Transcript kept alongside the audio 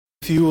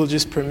you will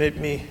just permit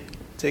me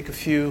take a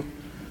few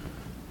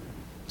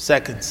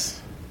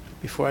seconds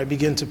before I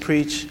begin to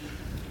preach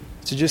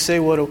to just say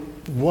what a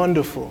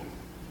wonderful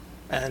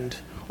and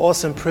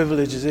awesome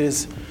privilege it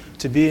is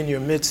to be in your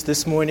midst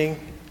this morning.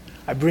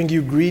 I bring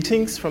you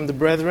greetings from the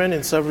brethren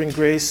in Sovereign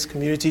Grace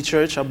Community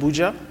Church,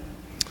 Abuja.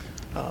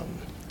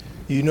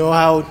 You know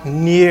how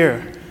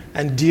near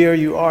and dear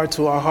you are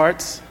to our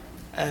hearts,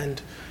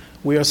 and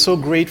we are so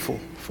grateful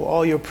for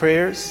all your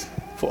prayers,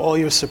 for all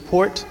your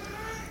support,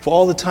 for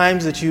all the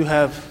times that you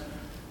have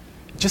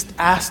just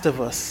asked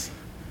of us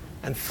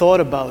and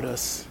thought about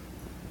us.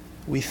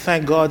 We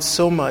thank God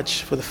so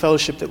much for the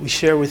fellowship that we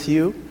share with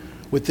you,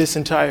 with this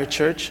entire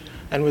church,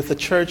 and with the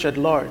church at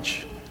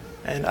large.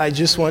 And I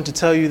just want to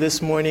tell you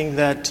this morning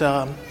that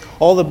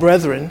all the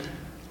brethren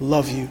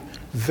love you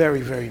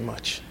very, very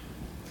much.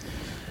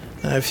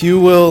 Now, if you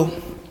will,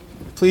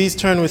 please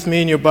turn with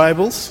me in your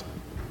Bibles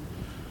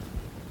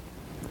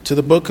to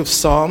the book of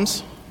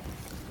Psalms.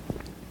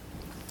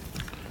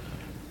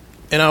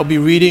 And I'll be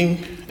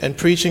reading and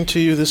preaching to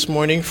you this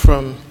morning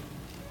from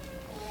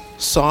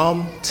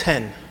Psalm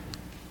 10.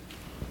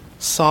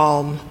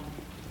 Psalm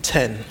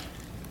 10.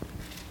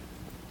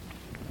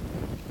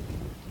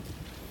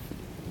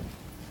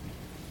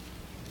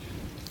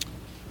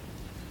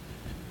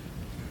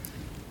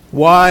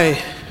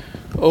 Why,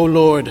 O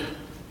Lord,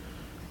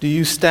 do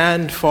you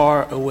stand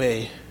far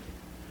away?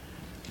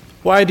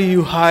 Why do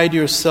you hide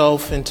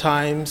yourself in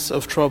times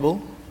of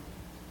trouble?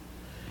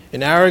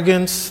 In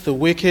arrogance, the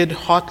wicked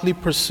hotly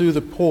pursue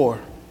the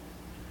poor.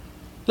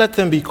 Let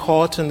them be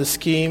caught in the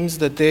schemes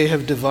that they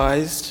have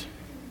devised.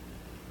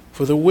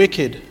 For the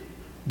wicked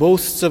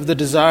boasts of the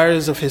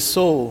desires of his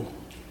soul,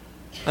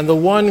 and the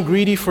one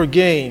greedy for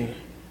gain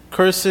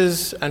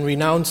curses and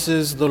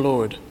renounces the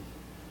Lord.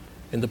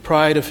 In the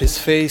pride of his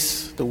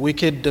face, the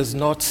wicked does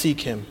not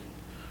seek him.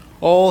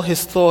 All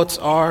his thoughts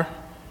are,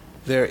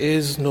 there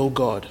is no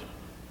God.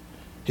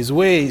 His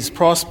ways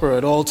prosper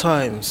at all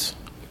times.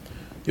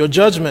 Your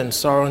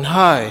judgments are on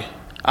high,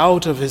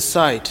 out of his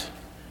sight.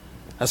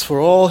 As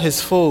for all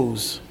his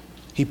foes,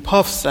 he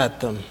puffs at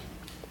them.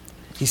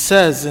 He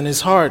says in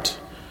his heart,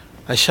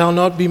 I shall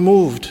not be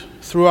moved.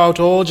 Throughout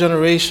all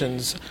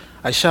generations,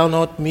 I shall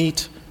not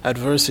meet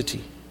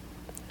adversity.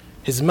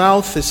 His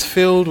mouth is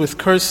filled with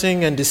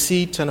cursing and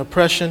deceit and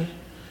oppression.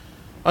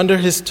 Under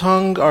his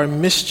tongue are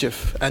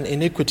mischief and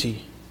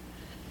iniquity.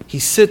 He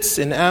sits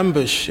in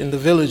ambush in the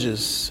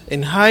villages.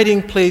 In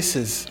hiding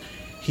places,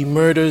 he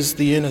murders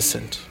the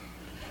innocent.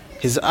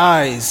 His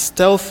eyes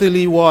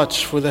stealthily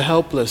watch for the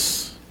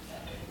helpless.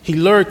 He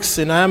lurks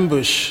in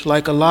ambush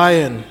like a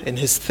lion in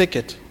his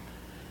thicket.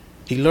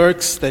 He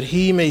lurks that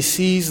he may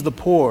seize the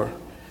poor.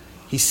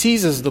 He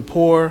seizes the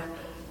poor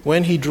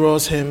when he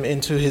draws him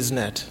into his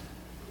net.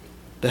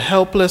 The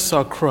helpless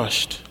are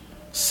crushed,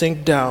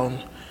 sink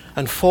down,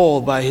 and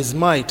fall by his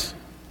might.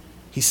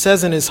 He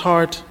says in his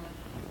heart,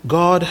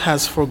 God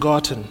has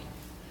forgotten.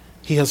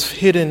 He has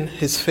hidden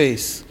his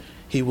face.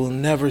 He will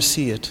never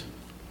see it.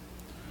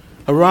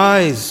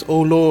 Arise,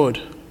 O Lord,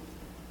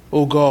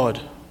 O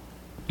God.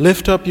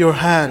 Lift up your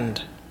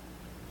hand.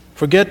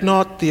 Forget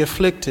not the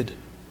afflicted.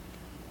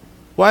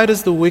 Why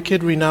does the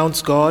wicked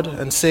renounce God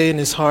and say in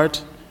his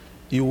heart,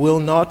 you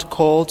will not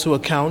call to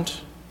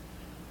account?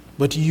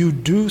 But you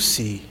do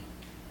see,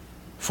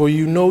 for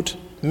you note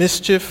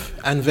mischief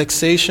and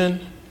vexation,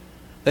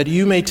 that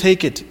you may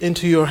take it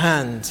into your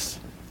hands.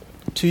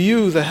 To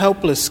you the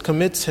helpless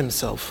commits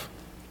himself.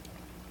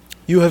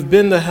 You have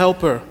been the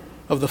helper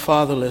of the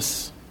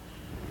fatherless.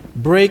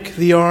 Break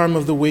the arm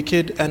of the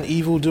wicked and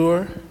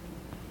evildoer.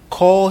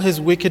 Call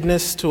his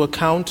wickedness to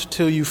account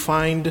till you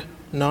find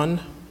none.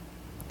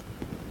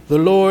 The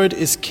Lord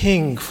is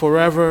king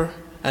forever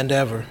and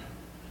ever.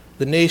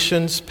 The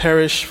nations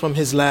perish from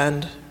his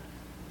land.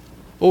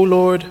 O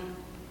Lord,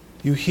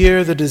 you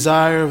hear the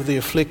desire of the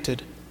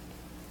afflicted.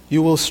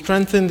 You will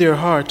strengthen their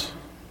heart.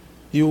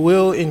 You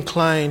will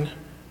incline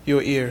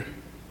your ear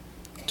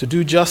to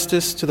do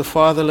justice to the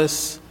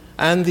fatherless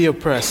and the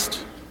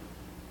oppressed,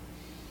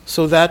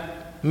 so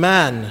that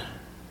man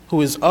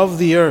who is of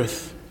the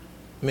earth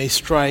may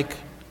strike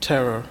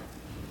terror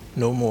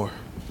no more.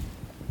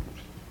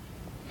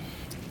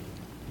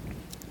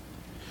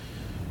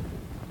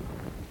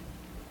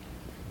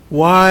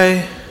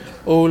 Why,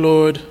 O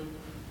Lord,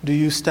 do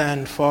you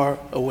stand far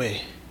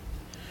away?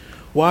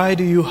 Why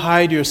do you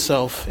hide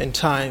yourself in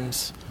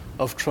times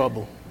of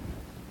trouble?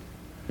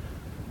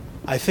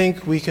 I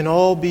think we can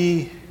all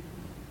be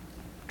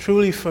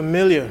truly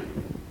familiar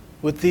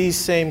with these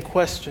same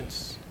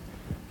questions.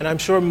 And I'm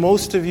sure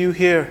most of you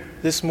here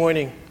this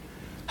morning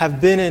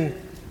have been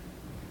in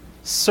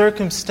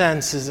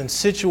circumstances and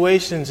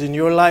situations in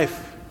your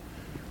life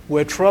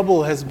where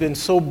trouble has been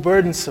so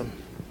burdensome,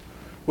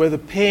 where the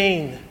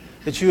pain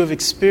that you have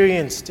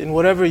experienced in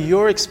whatever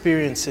your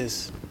experience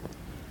is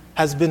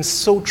has been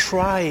so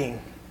trying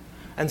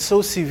and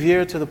so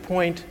severe to the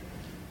point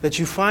that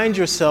you find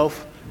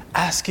yourself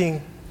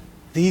asking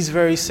these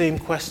very same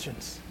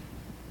questions.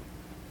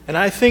 And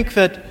I think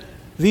that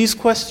these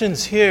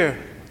questions here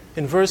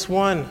in verse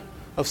 1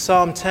 of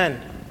Psalm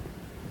 10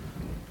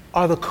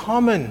 are the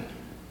common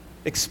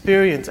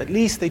experience, at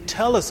least they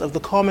tell us of the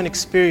common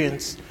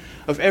experience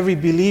of every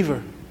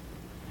believer.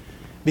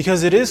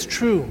 Because it is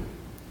true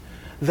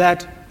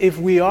that if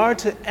we are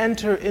to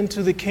enter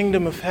into the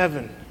kingdom of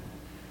heaven,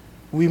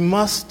 we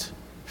must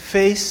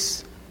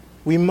face,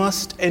 we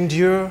must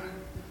endure,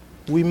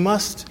 we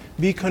must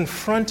be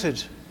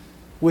confronted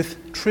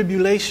with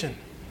tribulation,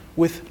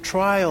 with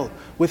trial,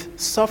 with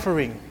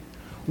suffering,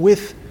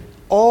 with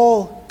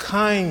all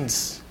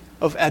kinds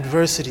of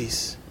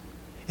adversities,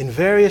 in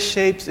various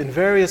shapes, in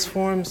various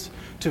forms,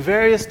 to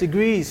various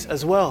degrees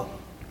as well.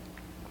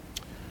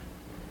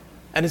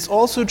 And it's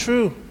also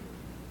true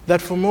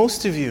that for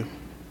most of you,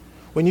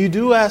 when you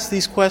do ask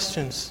these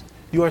questions,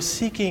 you are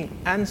seeking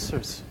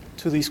answers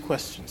to these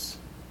questions.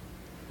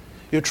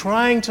 You're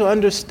trying to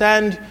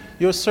understand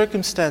your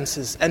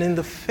circumstances, and in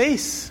the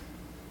face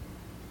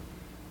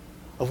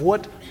of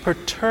what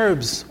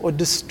perturbs or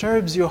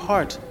disturbs your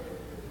heart,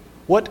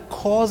 what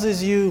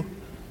causes you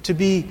to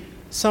be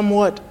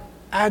somewhat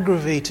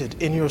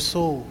aggravated in your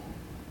soul,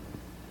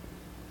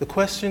 the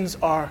questions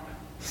are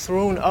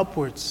thrown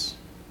upwards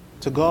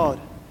to God,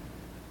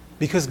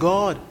 because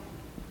God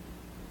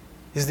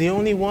is the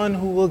only one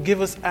who will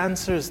give us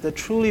answers that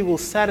truly will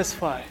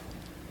satisfy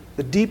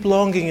the deep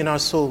longing in our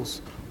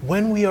souls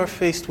when we are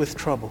faced with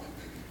trouble.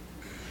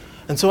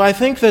 And so I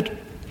think that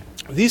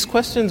these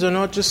questions are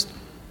not just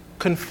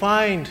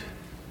confined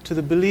to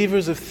the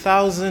believers of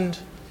 1,000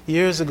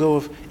 years ago,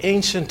 of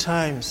ancient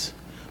times,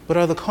 but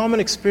are the common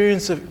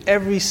experience of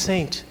every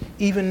saint,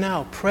 even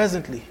now,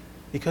 presently,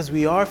 because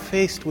we are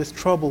faced with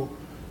trouble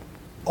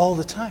all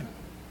the time.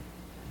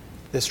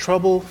 There's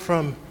trouble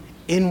from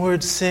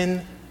inward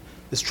sin,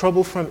 there's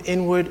trouble from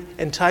inward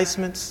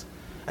enticements,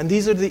 and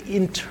these are the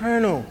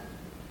internal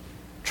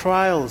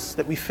trials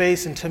that we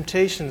face and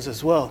temptations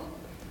as well.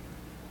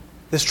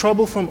 There's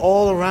trouble from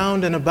all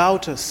around and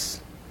about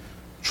us,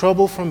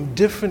 trouble from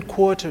different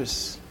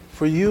quarters.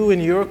 For you in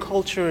your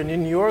culture and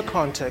in your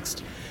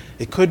context,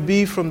 it could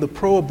be from the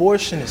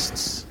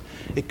pro-abortionists.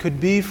 It could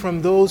be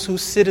from those who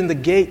sit in the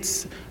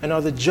gates and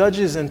are the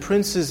judges and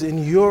princes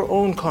in your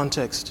own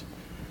context.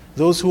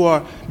 Those who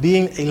are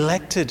being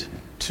elected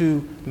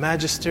to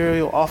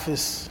magisterial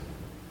office.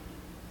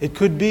 It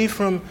could be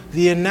from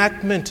the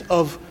enactment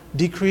of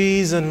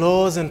decrees and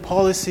laws and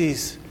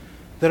policies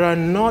that are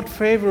not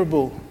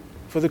favorable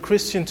for the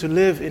Christian to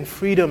live in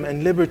freedom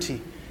and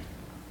liberty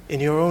in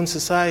your own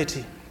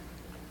society.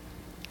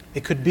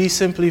 It could be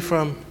simply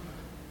from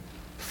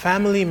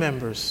family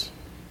members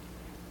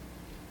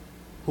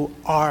who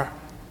are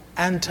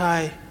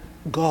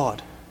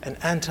anti-God and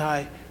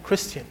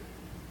anti-Christian.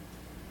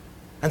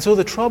 And so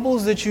the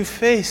troubles that you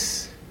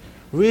face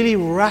really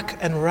rack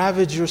and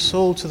ravage your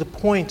soul to the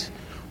point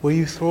where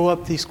you throw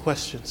up these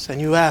questions and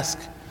you ask,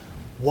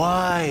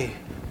 why,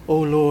 O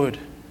Lord,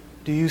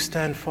 do you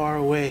stand far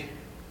away?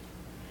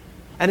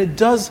 And it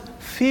does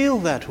feel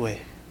that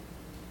way.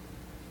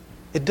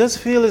 It does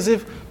feel as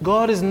if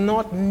God is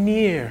not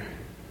near.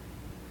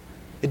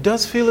 It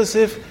does feel as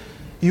if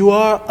you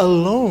are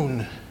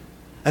alone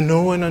and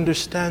no one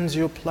understands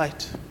your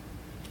plight.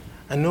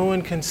 And no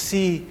one can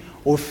see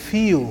or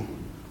feel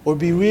or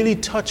be really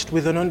touched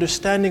with an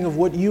understanding of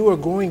what you are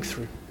going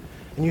through.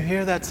 And you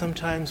hear that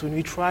sometimes when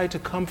we try to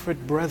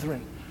comfort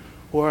brethren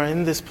who are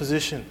in this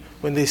position,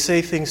 when they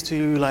say things to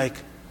you like,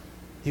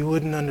 you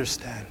wouldn't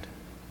understand.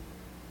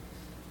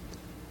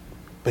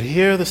 But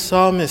here the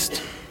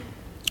psalmist,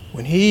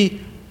 when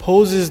he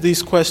poses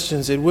these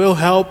questions, it will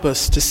help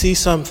us to see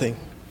something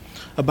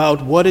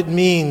about what it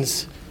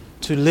means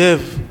to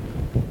live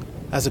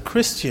as a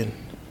Christian.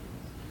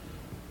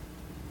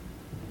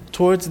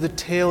 Towards the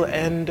tail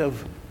end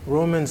of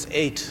Romans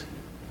 8,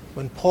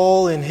 when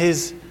Paul, in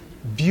his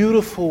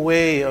beautiful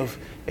way of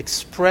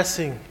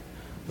expressing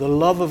the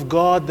love of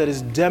God that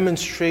is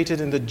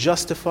demonstrated in the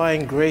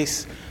justifying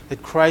grace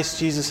that Christ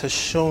Jesus has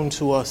shown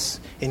to us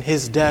in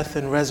his death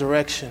and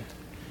resurrection,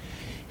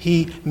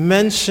 he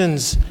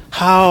mentions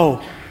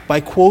how,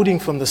 by quoting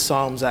from the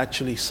Psalms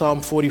actually,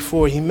 Psalm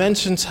 44, he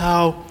mentions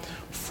how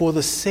for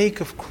the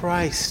sake of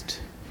Christ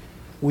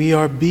we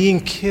are being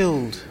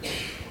killed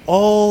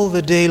all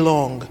the day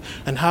long,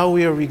 and how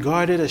we are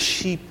regarded as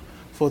sheep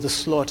for the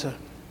slaughter.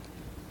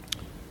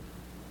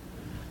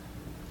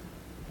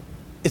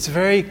 It's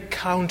very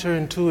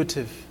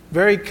counterintuitive,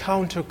 very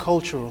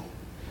countercultural.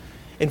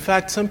 In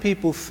fact, some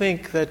people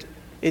think that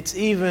it's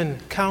even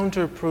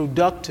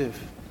counterproductive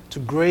to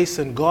grace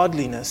and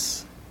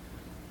godliness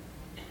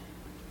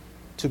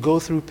to go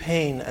through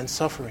pain and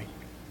suffering,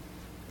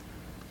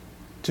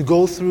 to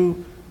go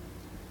through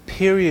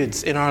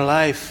periods in our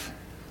life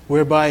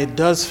whereby it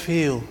does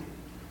feel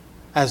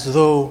as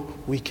though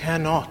we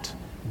cannot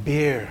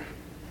bear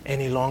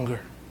any longer.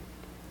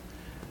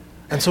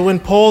 And so when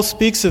Paul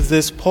speaks of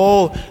this,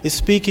 Paul is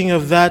speaking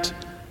of that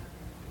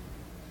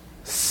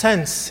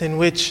sense in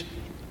which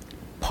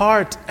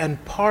part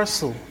and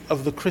parcel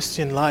of the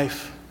Christian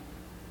life,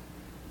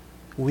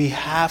 we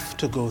have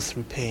to go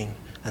through pain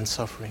and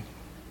suffering.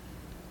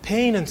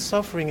 Pain and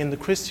suffering in the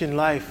Christian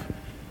life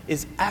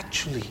is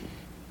actually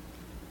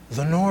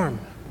the norm.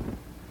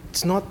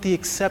 It's not the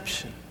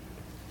exception.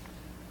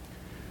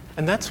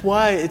 And that's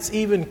why it's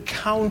even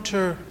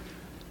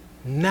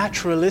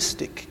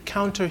counter-naturalistic,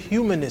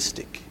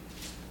 counter-humanistic.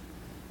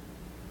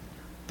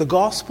 The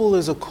gospel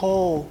is a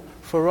call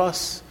for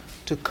us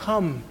to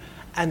come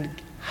and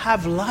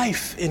have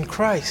life in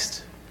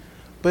Christ.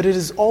 But it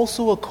is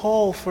also a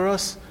call for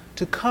us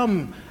to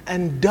come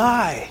and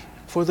die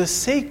for the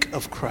sake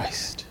of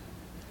Christ.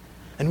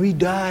 And we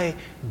die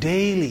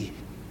daily.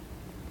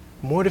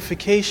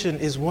 Mortification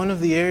is one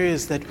of the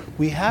areas that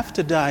we have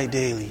to die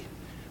daily,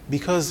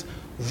 because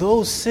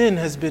though sin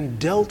has been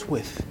dealt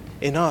with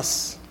in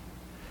us,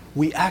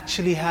 we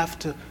actually have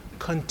to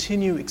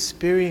continue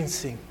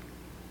experiencing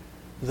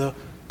the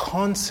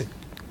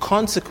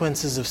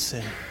consequences of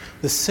sin,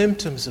 the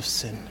symptoms of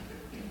sin.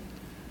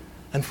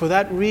 And for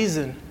that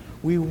reason,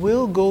 we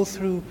will go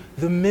through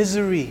the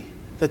misery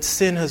that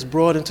sin has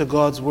brought into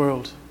God's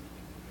world.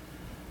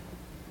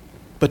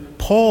 But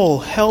Paul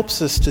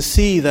helps us to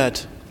see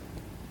that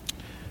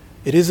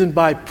it isn't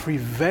by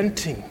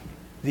preventing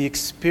the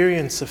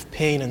experience of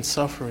pain and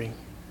suffering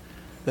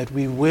that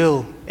we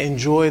will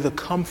enjoy the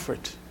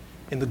comfort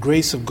in the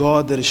grace of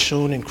God that is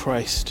shown in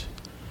Christ.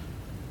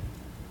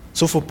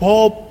 So for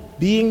Paul,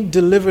 being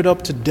delivered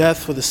up to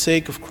death for the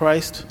sake of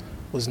Christ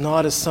was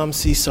not, as some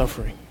see,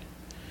 suffering.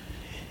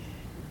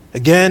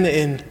 Again,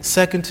 in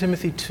 2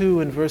 Timothy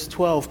 2 and verse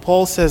 12,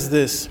 Paul says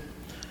this,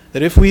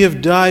 that if we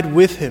have died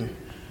with him,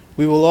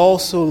 we will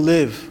also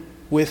live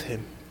with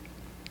him.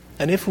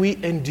 And if we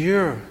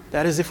endure,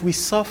 that is, if we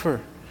suffer,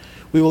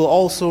 we will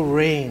also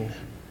reign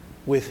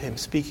with him,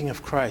 speaking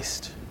of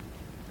Christ.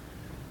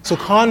 So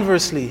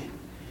conversely,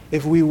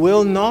 if we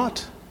will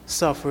not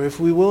suffer,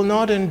 if we will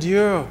not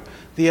endure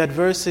the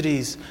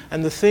adversities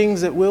and the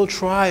things that will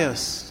try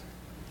us,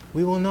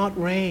 we will not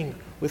reign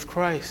with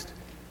Christ.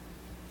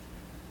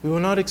 We will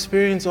not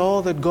experience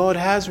all that God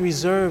has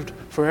reserved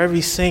for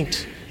every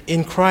saint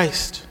in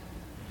Christ.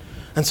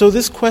 And so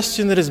this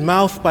question that is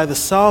mouthed by the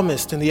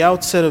psalmist in the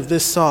outset of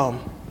this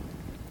psalm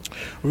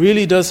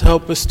really does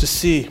help us to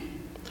see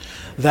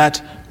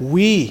that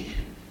we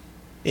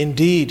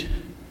indeed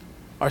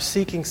are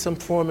seeking some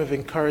form of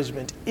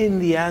encouragement in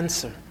the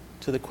answer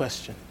to the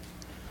question.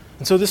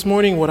 And so this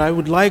morning, what I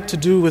would like to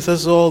do with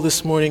us all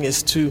this morning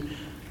is to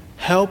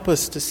help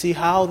us to see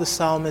how the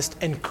psalmist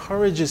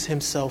encourages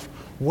himself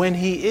when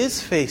he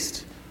is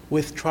faced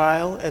with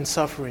trial and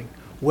suffering,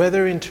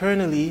 whether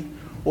internally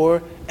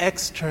or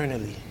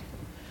externally.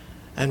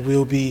 And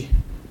we'll be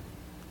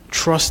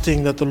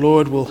trusting that the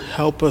Lord will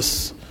help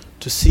us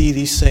to see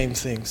these same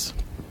things.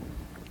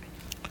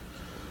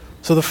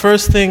 So the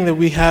first thing that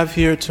we have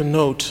here to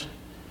note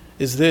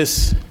is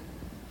this.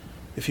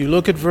 If you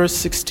look at verse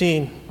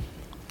 16,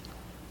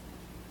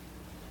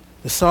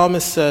 the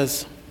psalmist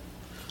says,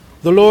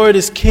 "The Lord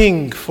is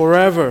king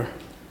forever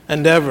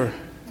and ever."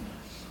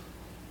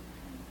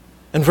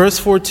 In verse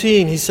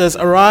 14, he says,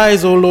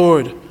 "Arise, O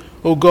Lord,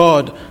 O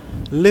God,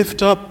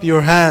 lift up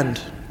your hand."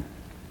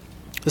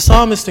 The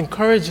psalmist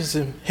encourages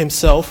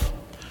himself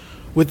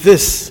with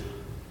this,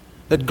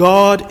 that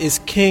God is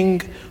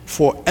king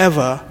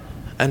forever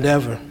and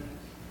ever.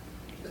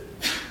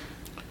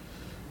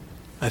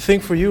 I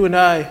think for you and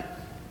I,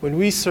 when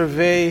we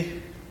survey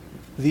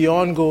the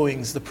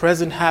ongoings, the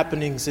present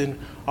happenings in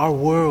our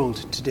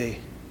world today,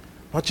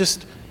 not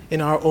just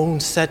in our own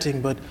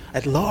setting, but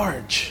at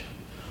large,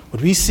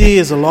 what we see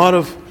is a lot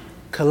of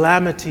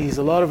calamities,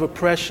 a lot of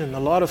oppression, a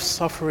lot of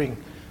suffering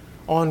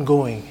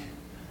ongoing.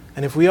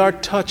 And if we are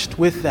touched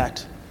with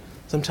that,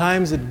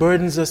 sometimes it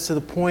burdens us to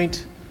the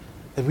point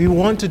that we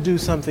want to do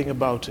something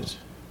about it.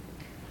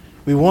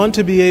 We want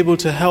to be able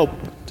to help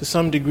to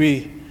some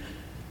degree.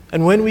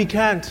 And when we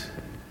can't,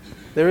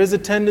 there is a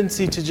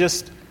tendency to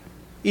just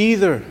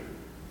either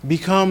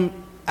become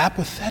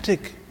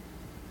apathetic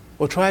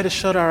or try to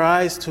shut our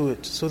eyes to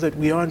it so that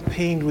we aren't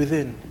pained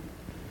within.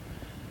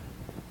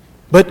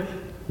 But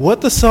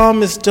what the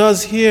psalmist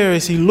does here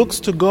is he looks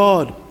to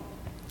God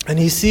and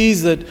he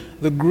sees that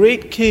the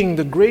great king,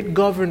 the great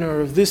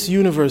governor of this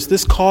universe,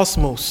 this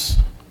cosmos,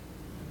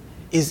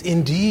 is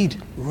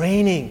indeed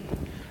reigning.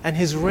 And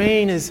his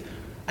reign is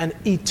an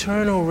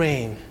eternal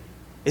reign.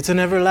 It's an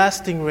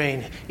everlasting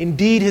reign.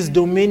 Indeed, his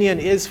dominion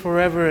is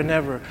forever and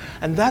ever.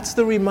 And that's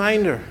the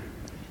reminder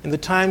in the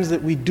times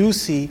that we do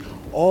see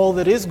all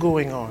that is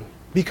going on.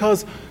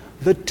 Because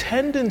the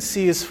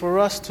tendency is for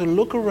us to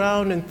look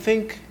around and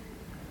think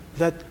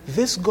that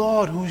this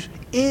God who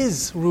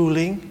is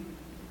ruling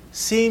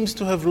seems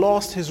to have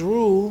lost his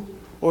rule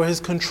or his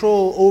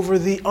control over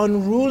the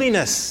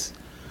unruliness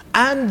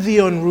and the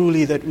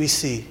unruly that we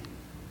see.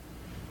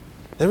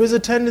 There is a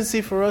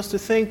tendency for us to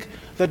think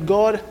that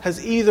God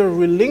has either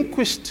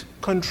relinquished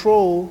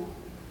control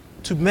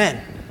to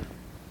men,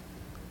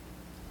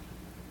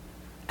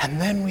 and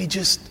then we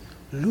just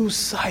lose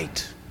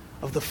sight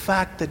of the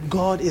fact that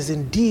God is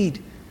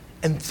indeed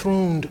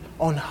enthroned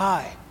on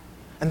high,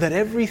 and that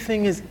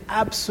everything is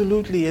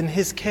absolutely in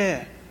his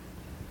care,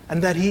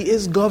 and that he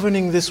is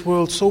governing this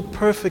world so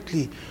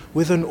perfectly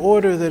with an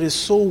order that is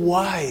so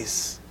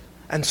wise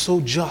and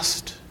so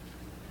just.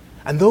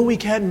 And though we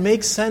can't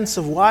make sense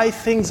of why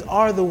things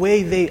are the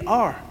way they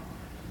are,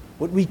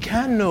 what we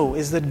can know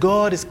is that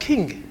God is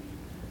king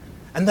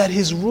and that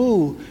his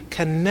rule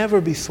can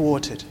never be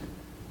thwarted.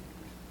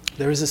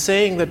 There is a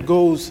saying that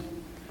goes,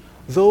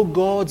 though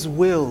God's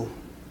will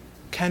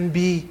can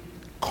be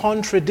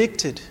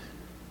contradicted,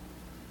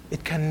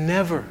 it can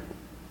never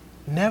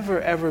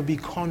ever be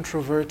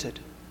controverted.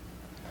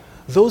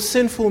 Those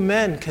sinful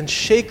men can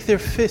shake their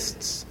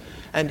fists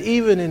and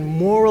even in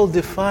moral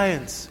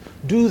defiance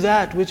do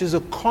that which is a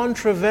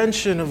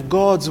contravention of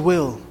God's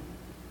will.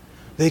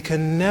 They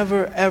can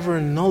never ever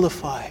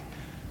nullify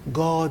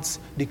God's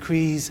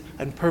decrees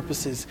and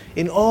purposes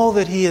in all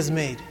that he has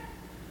made.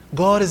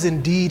 God is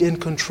indeed in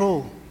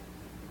control.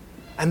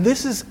 And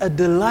this is a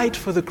delight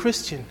for the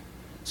Christian.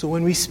 So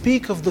when we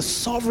speak of the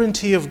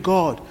sovereignty of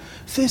God,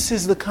 this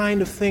is the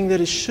kind of thing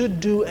that it should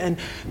do and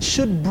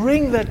should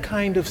bring that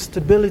kind of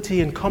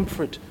stability and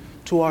comfort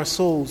to our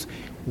souls.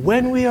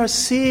 When we are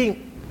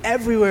seeing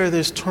everywhere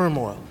there's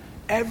turmoil,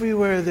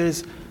 everywhere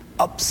there's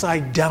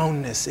upside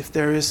downness, if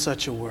there is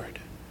such a word.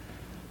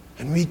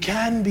 And we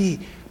can be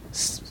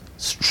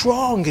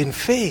strong in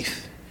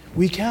faith.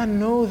 We can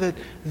know that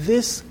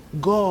this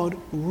God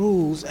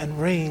rules and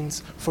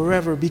reigns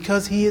forever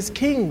because he is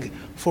king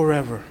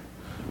forever.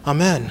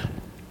 Amen.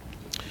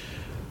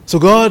 So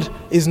God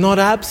is not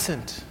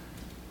absent,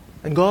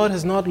 and God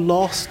has not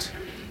lost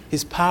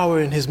his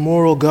power in his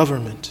moral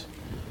government.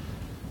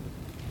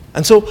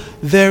 And so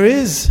there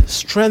is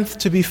strength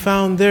to be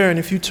found there. And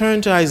if you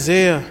turn to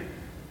Isaiah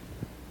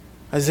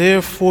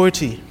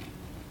 40,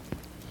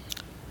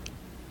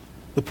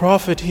 the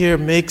prophet here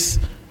makes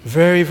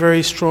very,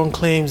 very strong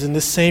claims in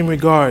this same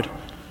regard.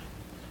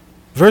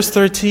 Verse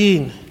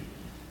 13,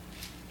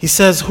 he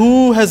says,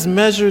 "Who has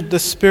measured the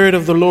Spirit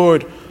of the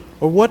Lord,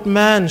 or what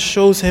man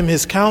shows him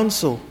his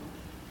counsel?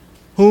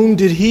 Whom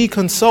did he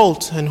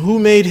consult, and who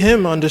made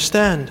him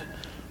understand?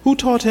 Who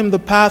taught him the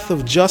path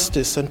of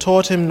justice, and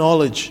taught him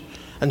knowledge,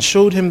 and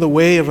showed him the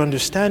way of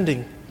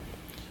understanding?"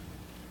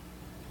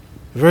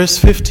 Verse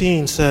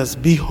 15 says,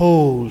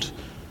 "Behold,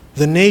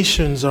 the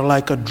nations are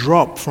like a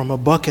drop from a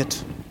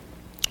bucket,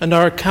 and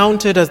are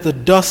counted as the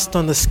dust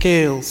on the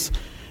scales.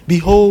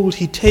 Behold,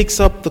 he takes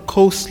up the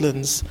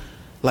coastlands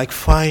like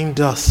fine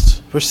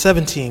dust." Verse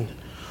 17,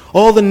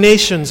 "All the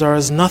nations are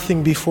as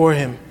nothing before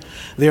him.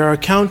 They are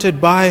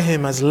accounted by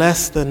him as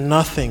less than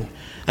nothing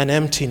and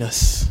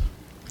emptiness."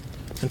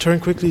 And turn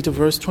quickly to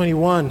verse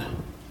 21.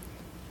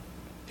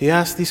 He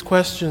asks these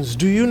questions.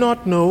 "Do you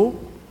not know?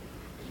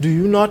 Do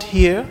you not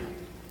hear?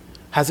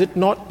 Has it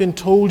not been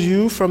told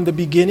you from the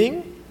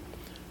beginning?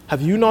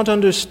 Have you not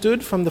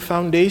understood from the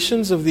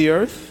foundations of the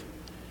earth?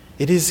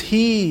 It is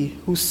he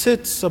who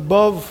sits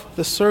above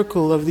the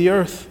circle of the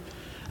earth,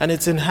 and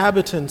its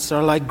inhabitants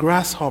are like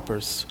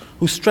grasshoppers,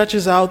 who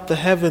stretches out the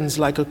heavens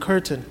like a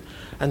curtain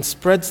and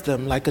spreads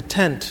them like a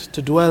tent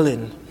to dwell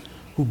in,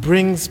 who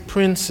brings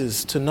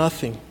princes to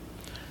nothing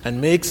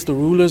and makes the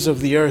rulers of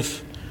the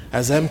earth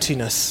as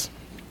emptiness."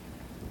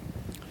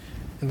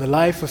 In the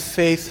life of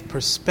faith,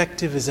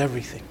 perspective is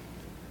everything.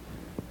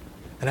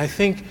 And I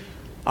think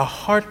our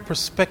heart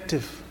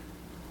perspective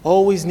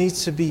always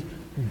needs to be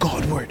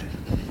Godward.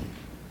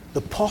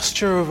 The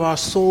posture of our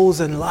souls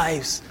and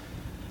lives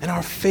and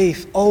our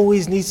faith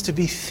always needs to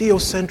be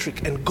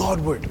theocentric and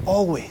Godward,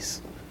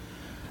 always.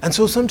 And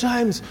so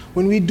sometimes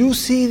when we do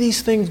see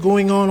these things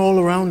going on all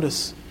around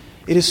us,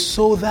 it is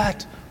so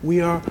that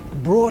we are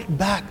brought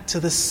back to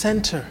the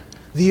center,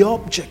 the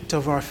object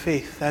of our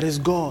faith, that is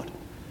God,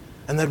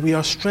 and that we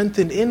are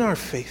strengthened in our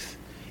faith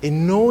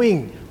in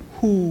knowing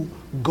who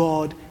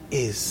God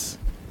is.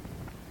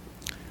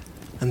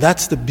 And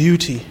that's the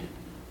beauty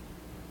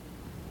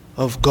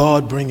of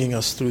God bringing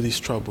us through these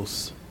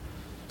troubles.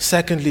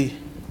 Secondly,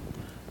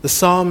 the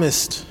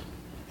psalmist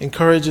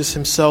encourages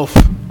himself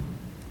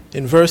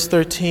in verse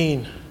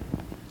 13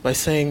 by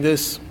saying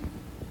this: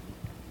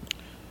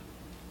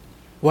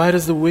 why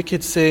does the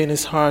wicked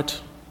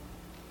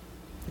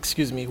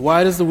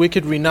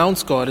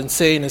renounce God and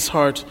say in his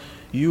heart,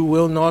 "You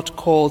will not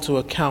call to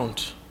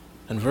account"?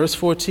 And verse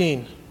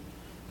 14,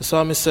 the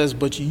psalmist says,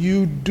 "But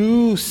you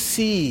do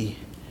see,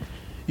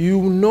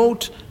 you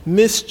note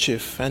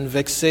mischief and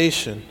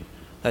vexation,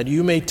 that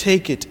you may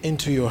take it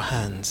into your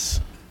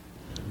hands."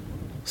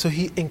 So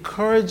he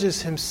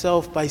encourages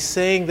himself by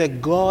saying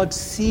that God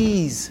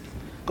sees.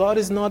 God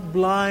is not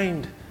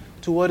blind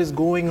to what is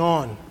going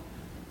on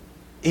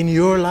in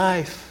your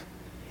life,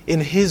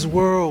 in his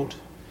world,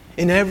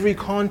 in every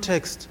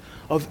context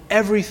of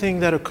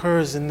everything that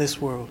occurs in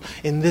this world,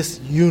 in this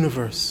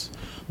universe.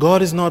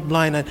 God is not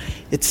blind. And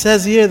it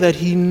says here that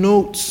he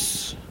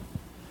notes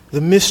the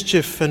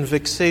mischief and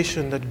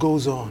vexation that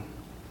goes on.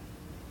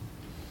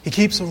 He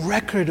keeps a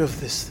record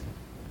of this.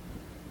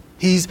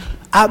 He's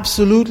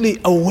absolutely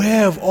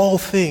aware of all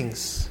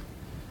things.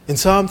 In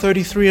Psalm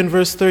 33 and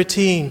verse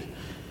 13,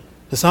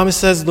 the psalmist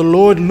says, "The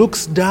Lord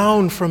looks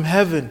down from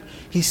heaven.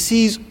 He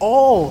sees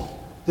all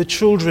the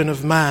children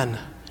of man."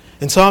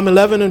 In Psalm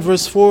 11 and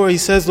verse 4, he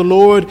says, "The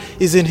Lord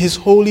is in his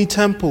holy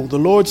temple. The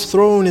Lord's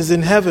throne is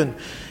in heaven.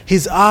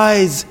 His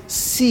eyes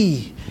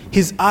see,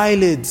 His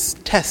eyelids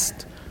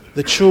test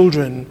the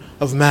children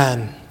of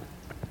man.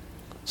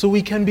 So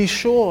we can be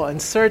sure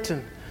and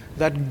certain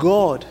that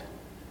God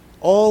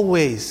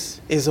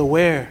always is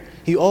aware.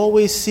 He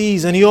always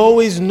sees and He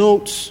always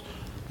notes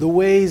the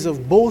ways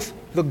of both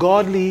the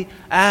godly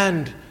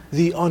and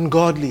the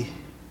ungodly.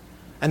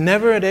 And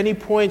never at any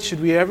point should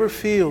we ever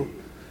feel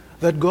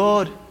that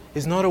God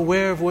is not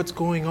aware of what's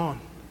going on.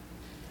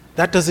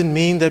 That doesn't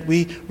mean that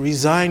we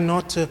resign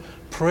not to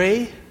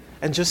pray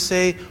and just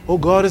say, oh,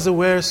 God is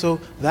aware, so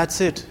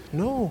that's it.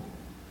 No.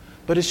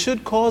 But it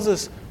should cause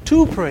us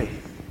to pray.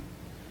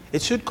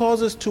 It should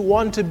cause us to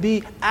want to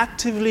be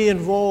actively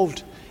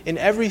involved in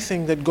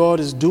everything that God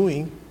is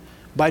doing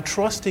by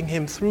trusting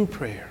Him through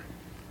prayer.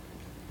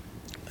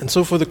 And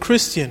so for the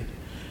Christian,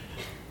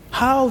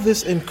 how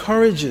this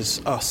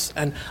encourages us,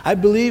 and I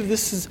believe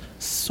this is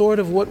sort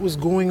of what was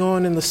going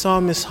on in the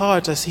psalmist's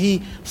heart as he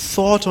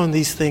thought on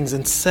these things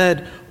and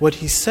said what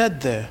he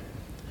said there.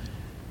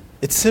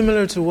 It's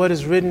similar to what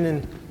is written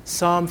in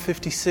Psalm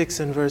 56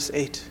 and verse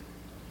 8,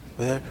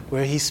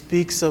 where he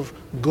speaks of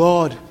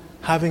God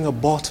having a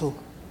bottle,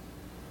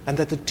 and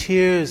that the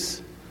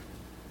tears,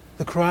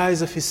 the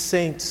cries of His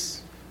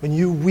saints, when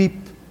you weep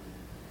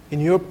in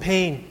your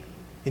pain,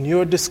 in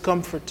your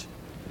discomfort,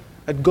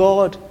 that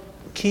God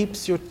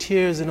keeps your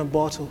tears in a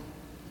bottle.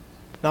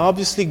 Now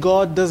obviously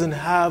God doesn't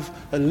have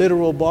a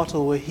literal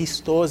bottle where He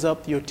stores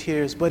up your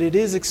tears, but it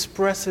is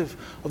expressive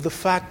of the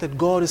fact that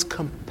God is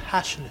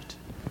compassionate.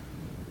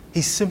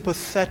 He's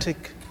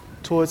sympathetic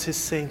towards His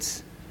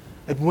saints.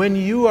 That when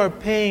you are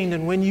pained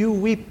and when you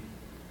weep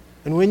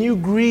and when you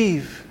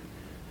grieve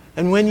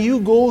and when you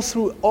go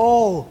through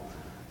all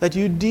that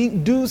you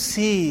do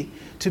see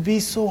to be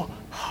so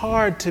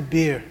hard to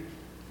bear,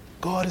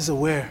 God is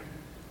aware.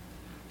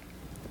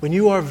 When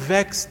you are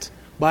vexed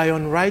by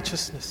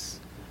unrighteousness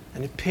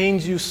and it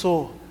pains you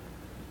sore,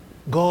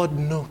 God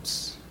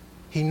notes.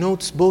 He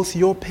notes both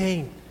your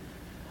pain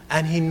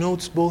and He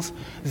notes both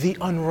the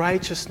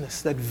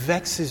unrighteousness that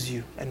vexes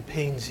you and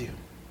pains you.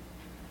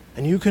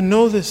 And you can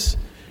know this.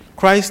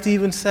 Christ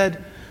even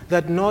said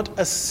that not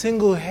a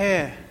single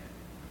hair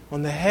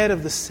on the head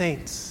of the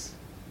saints,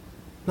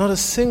 not a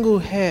single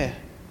hair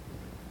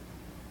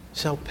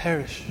shall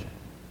perish.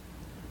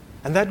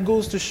 And that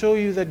goes to show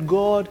you that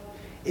God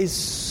is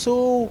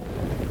so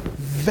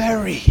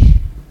very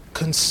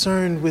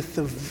concerned with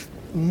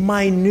the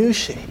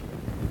minutiae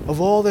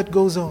of all that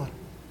goes on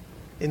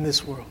in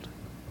this world.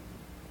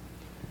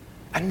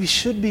 And we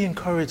should be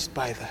encouraged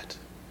by that.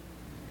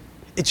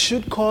 It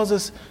should cause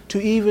us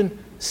to even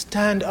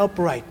stand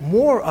upright,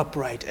 more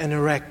upright and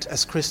erect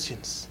as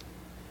Christians.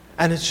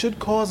 And it should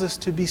cause us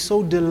to be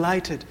so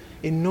delighted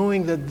in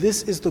knowing that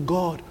this is the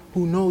God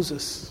who knows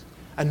us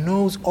and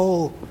knows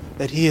all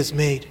that He has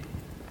made.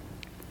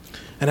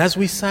 And as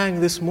we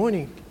sang this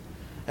morning,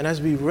 and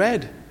as we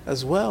read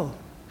as well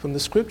from the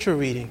scripture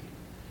reading,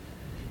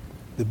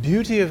 the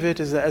beauty of it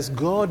is that as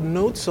God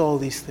notes all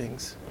these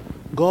things,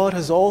 God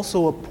has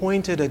also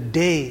appointed a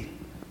day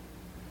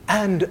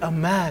and a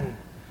man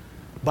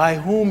by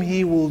whom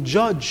He will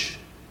judge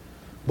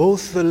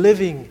both the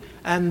living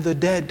and the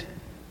dead,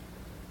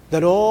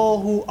 that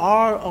all who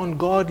are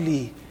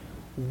ungodly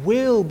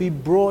will be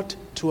brought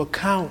to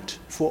account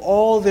for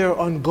all their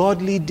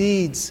ungodly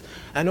deeds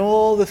and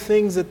all the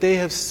things that they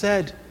have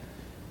said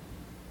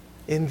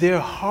in their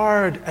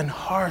hard and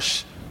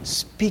harsh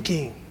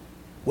speaking,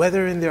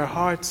 whether in their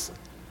hearts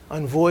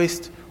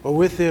unvoiced or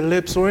with their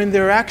lips or in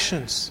their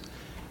actions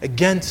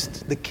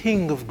against the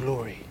King of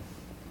glory.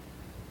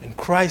 When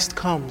Christ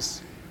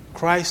comes,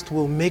 Christ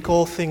will make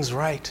all things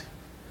right.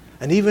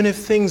 And even if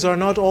things are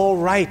not all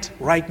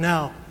right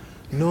now,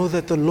 know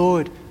that the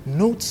Lord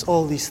notes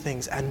all these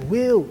things and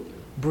will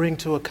bring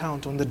to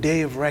account on the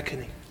day of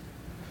reckoning.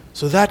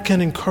 So that can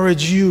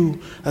encourage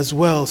you as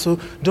well. So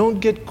don't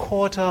get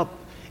caught up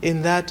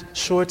in that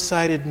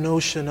short-sighted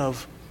notion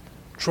of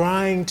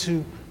trying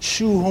to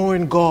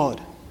shoehorn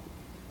God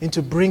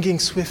into bringing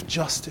swift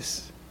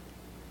justice.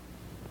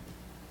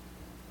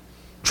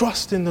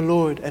 Trust in the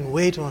Lord and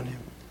wait on Him.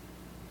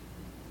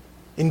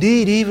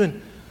 Indeed,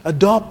 even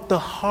adopt the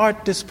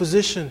heart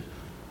disposition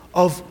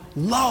of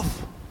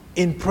love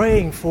in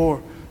praying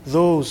for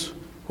those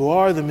who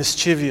are the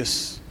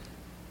mischievous,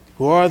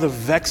 who are the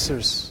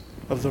vexers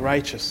of the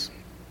righteous.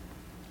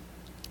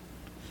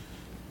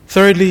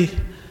 Thirdly,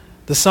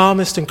 the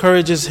psalmist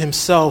encourages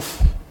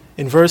himself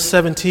in verse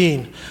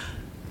 17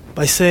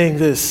 by saying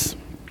this: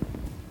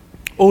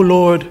 O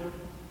Lord,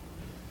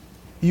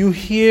 you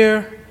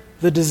hear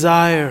the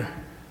desire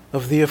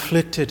of the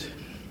afflicted.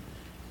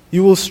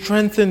 You will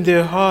strengthen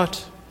their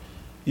heart.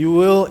 You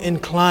will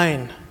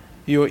incline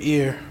your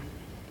ear.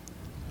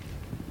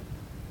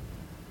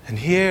 And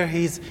here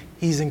he's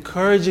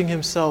encouraging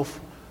himself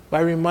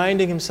by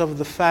reminding himself of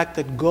the fact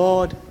that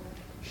God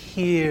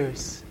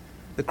hears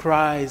the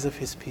cries of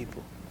His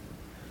people.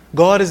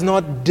 God is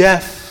not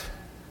deaf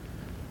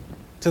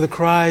to the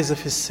cries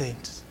of His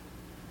saints.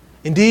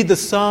 Indeed, the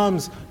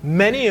Psalms,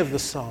 many of the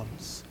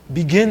Psalms,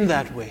 begin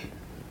that way.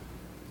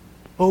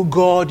 O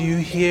God, you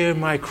hear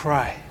my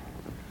cry.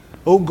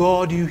 O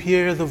God, you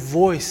hear the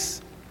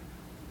voice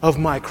of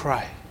my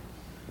cry.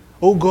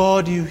 O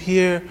God, you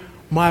hear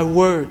my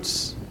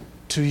words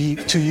to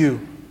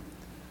you.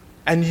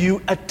 And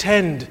you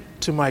attend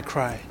to my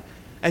cry.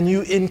 And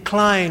you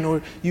incline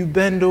or you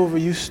bend over,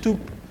 you stoop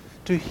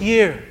to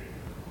hear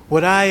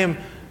what I am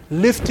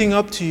lifting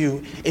up to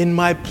you in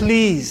my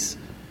pleas.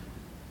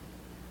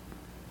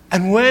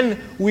 And when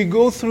we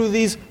go through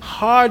these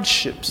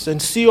hardships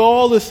and see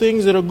all the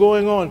things that are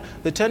going on,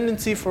 the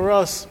tendency for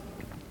us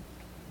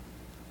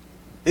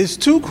is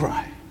to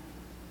cry.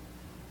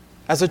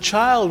 As a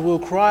child will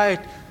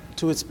cry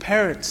to its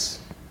parents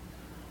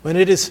when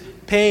it is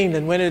pained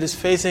and when it is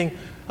facing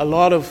a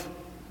lot of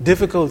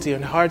difficulty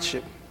and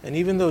hardship. And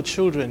even though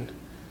children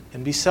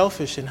can be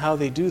selfish in how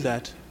they do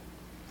that,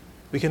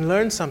 we can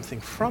learn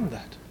something from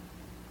that.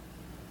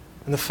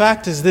 And the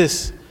fact is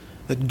this,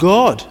 that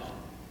God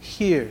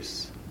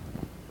hears.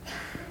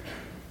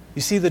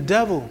 You see, the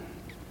devil,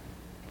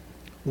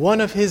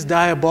 one of his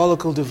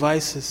diabolical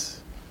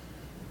devices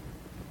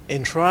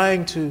in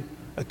trying to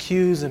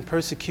accuse and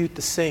persecute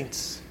the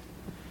saints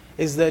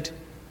is that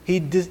he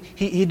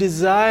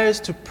desires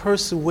to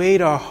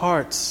persuade our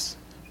hearts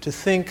to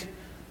think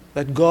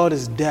that God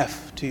is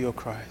deaf to your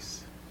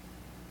cries.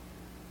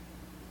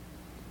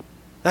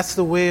 That's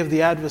the way of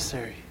the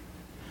adversary.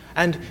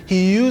 And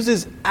he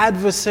uses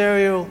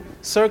adversarial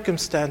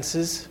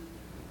circumstances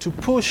to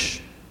push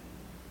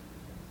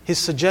his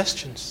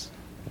suggestions.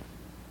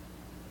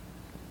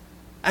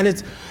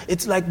 And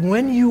it's like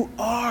when you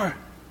are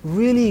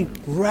really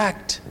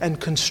racked and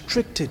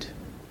constricted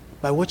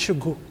by what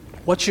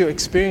you're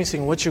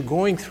experiencing, what you're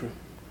going through,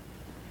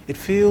 it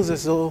feels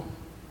as though,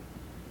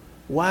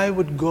 why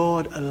would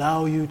God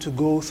allow you to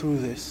go through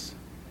this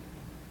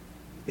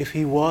if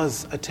he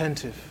was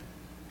attentive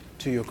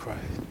to your cries?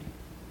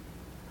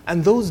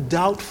 And those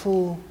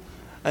doubtful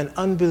and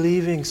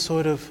unbelieving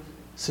sort of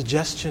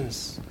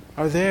suggestions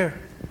are there.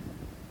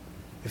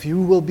 If you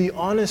will be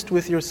honest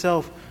with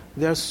yourself,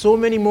 there are so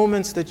many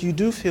moments that you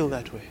do feel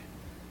that way.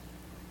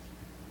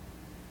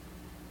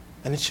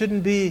 And it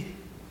shouldn't be,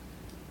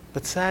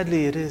 but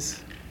sadly it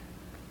is.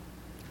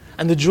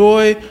 And the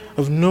joy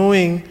of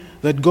knowing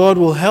that God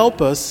will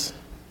help us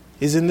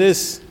is in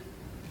this.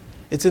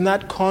 It's in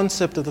that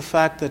concept of the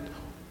fact that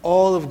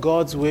all of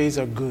God's ways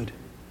are good.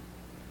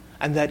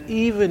 And that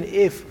even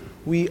if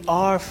we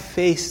are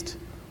faced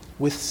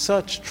with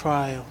such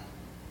trial,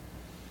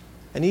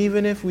 and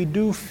even if we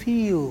do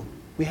feel,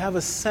 we have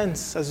a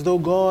sense as though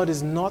God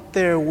is not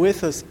there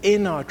with us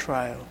in our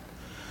trial,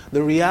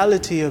 the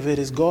reality of it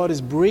is God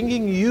is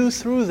bringing you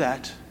through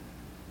that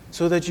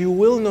so that you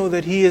will know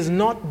that he is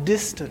not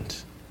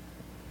distant,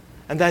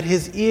 and that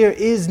his ear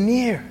is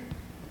near,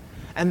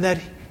 and that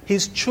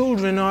his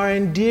children are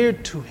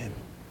endeared to him,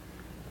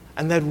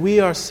 and that we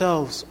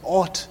ourselves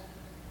ought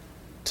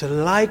to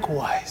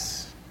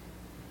likewise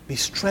be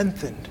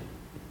strengthened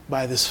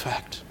by this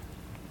fact.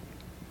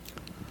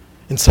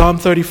 In Psalm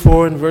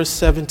 34 and verse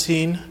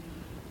 17,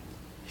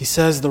 he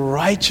says, "The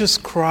righteous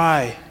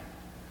cry,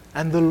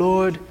 and the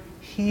Lord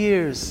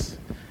hears,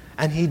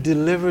 and he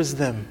delivers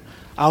them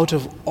out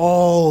of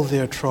all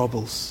their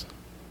troubles."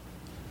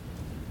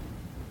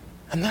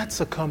 And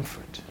that's a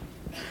comfort.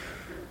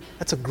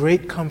 That's a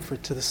great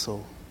comfort to the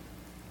soul.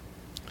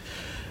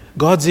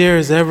 God's ear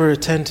is ever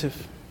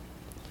attentive.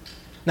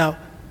 Now,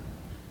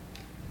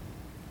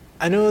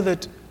 I know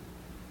that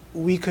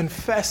we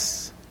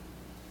confess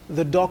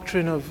the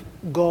doctrine of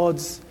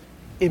God's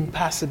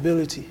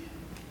impassibility.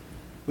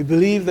 We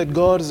believe that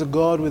God is a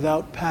God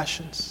without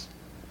passions.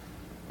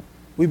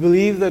 We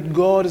believe that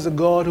God is a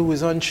God who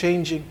is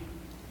unchanging,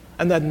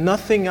 and that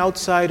nothing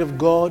outside of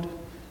God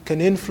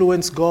can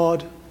influence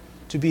God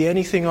to be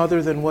anything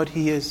other than what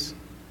he is.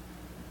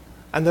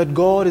 And that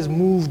God is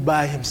moved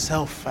by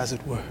himself, as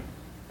it were.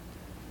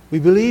 We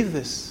believe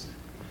this.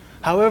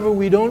 However,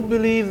 we don't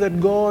believe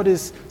that God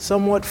is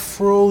somewhat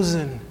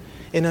frozen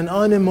in an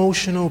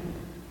unemotional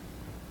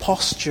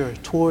posture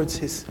towards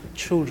his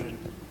children,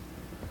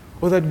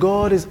 or that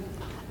God is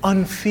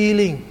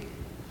unfeeling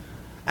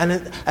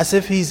and as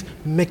if he's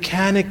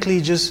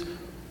mechanically just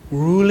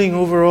ruling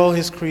over all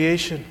his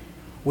creation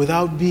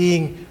without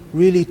being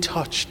really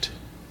touched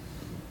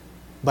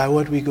by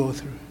what we go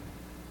through.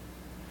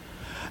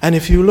 And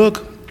if you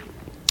look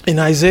in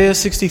Isaiah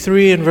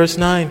 63 and verse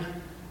 9,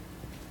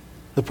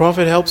 the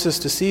prophet helps us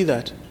to see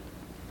that.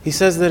 He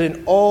says that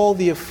in all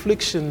the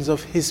afflictions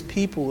of his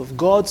people, of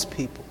God's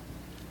people,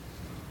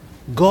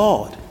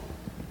 God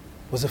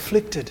was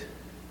afflicted.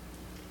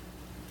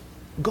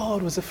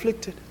 God was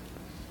afflicted.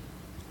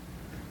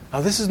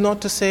 Now, this is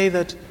not to say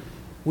that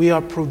we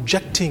are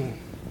projecting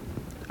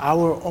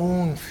our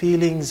own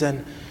feelings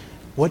and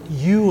what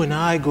you and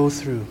I go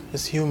through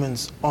as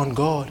humans on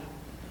God.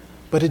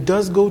 But it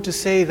does go to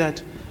say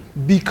that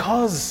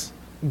because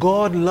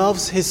God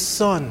loves his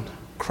Son,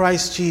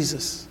 Christ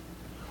Jesus,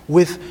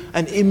 with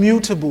an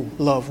immutable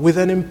love, with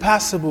an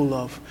impassible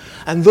love,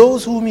 and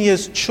those whom he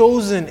has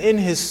chosen in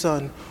his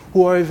Son,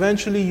 who are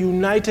eventually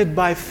united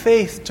by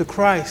faith to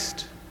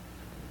Christ,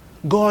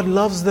 God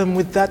loves them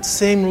with that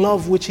same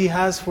love which He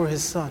has for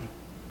His Son.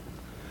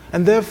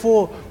 And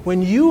therefore,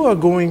 when you are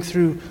going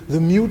through the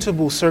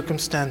mutable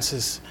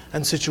circumstances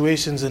and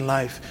situations in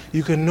life,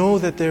 you can know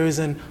that there is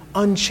an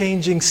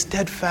unchanging,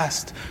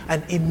 steadfast,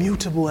 and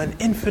immutable and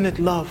infinite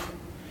love.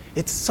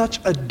 It's such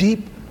a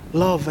deep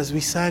love, as we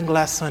sang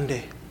last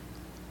Sunday.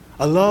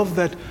 A love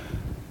that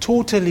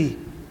totally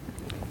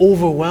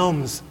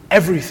overwhelms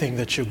everything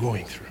that you're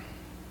going through.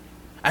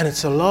 And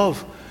it's a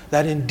love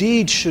that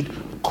indeed should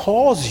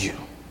cause you,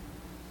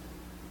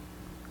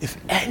 if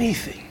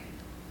anything,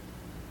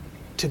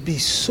 to be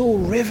so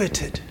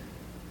riveted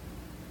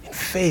in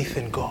faith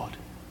in God,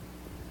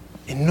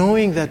 in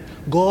knowing that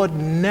God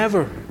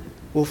never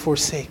will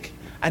forsake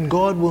and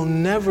God will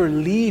never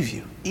leave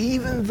you,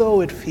 even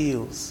though it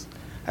feels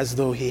as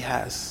though He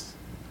has.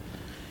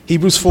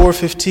 Hebrews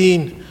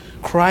 4:15,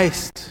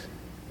 Christ,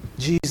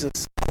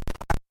 Jesus,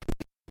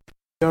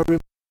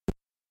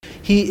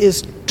 He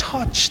is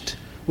touched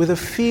with a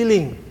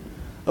feeling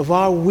of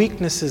our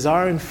weaknesses,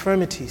 our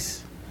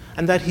infirmities,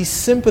 and that He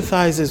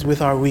sympathizes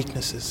with our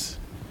weaknesses.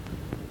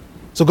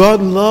 So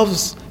God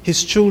loves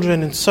His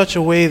children in such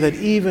a way that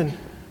even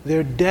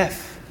their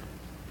death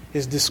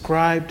is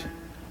described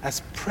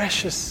as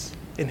precious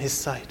in His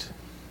sight.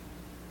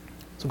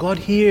 So God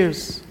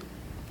hears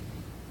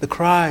the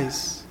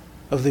cries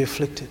of the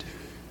afflicted.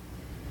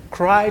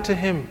 Cry to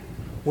Him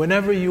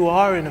whenever you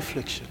are in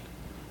affliction.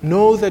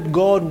 Know that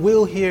God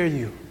will hear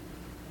you.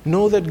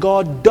 Know that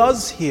God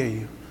does hear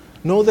you.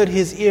 Know that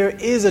His ear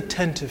is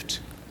attentive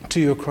to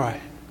your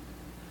cry.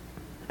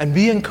 And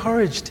be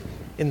encouraged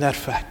in that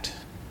fact.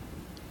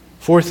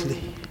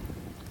 Fourthly,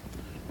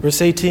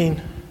 verse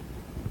 18,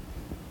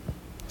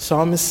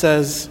 psalmist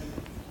says,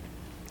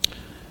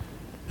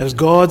 as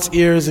God's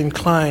ear is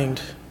inclined,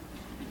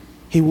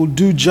 He will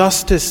do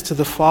justice to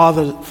the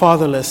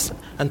fatherless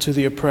and to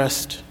the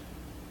oppressed,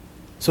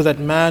 so that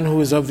man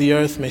who is of the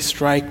earth may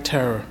strike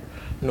terror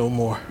no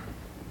more.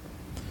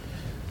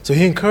 So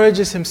he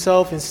encourages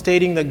himself in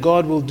stating that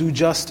God will do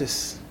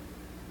justice.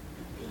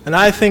 And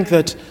I think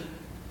that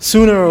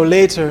sooner or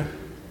later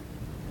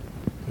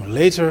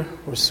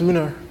or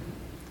sooner,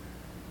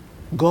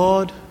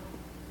 God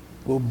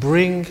will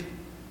bring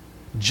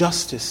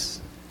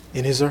justice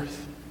in His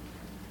earth.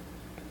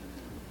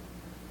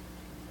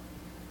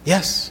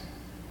 Yes.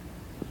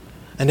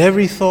 And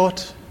every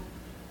thought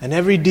and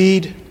every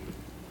deed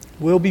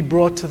will be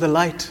brought to the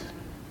light.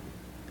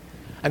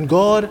 And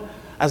God,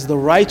 as the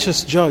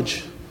righteous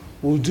judge,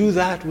 will do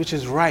that which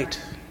is right.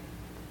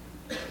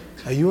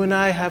 Now, you and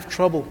I have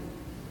trouble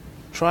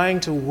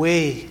trying to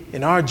weigh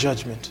in our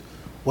judgment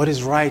what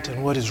is right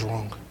and what is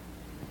wrong.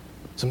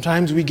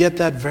 Sometimes we get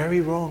that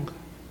very wrong.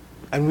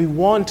 And we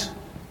want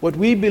what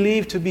we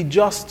believe to be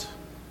just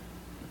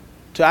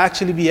to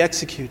actually be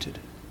executed.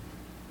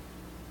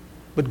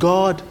 But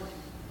God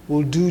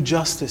will do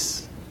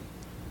justice.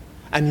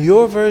 And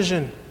your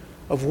version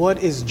of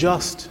what is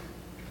just,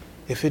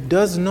 if it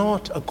does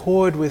not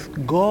accord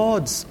with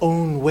God's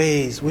own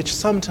ways, which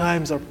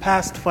sometimes are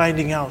past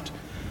finding out,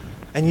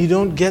 and you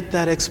don't get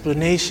that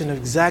explanation of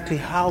exactly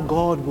how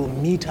God will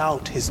mete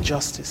out His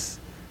justice,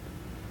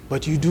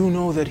 but you do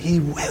know that He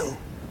will.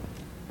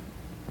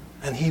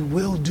 And He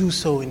will do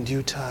so in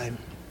due time.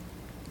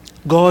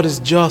 God is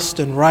just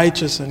and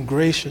righteous and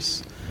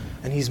gracious,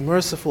 and He's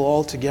merciful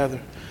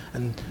altogether.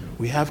 And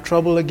we have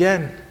trouble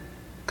again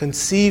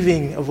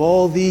conceiving of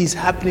all these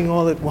happening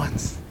all at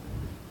once.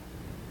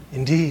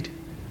 Indeed,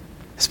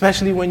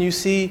 especially when you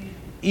see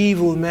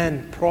evil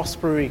men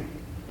prospering.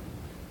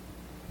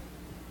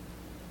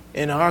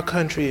 In our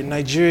country, in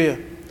Nigeria,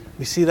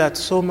 we see that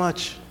so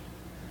much.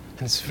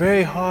 And it's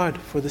very hard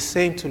for the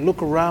saint to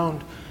look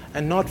around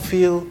and not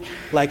feel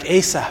like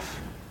Asaph,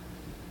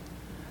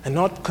 and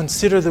not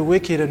consider the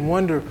wicked and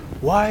wonder,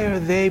 why are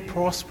they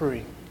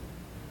prospering?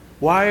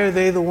 Why are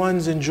they the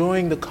ones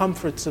enjoying the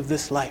comforts of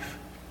this life?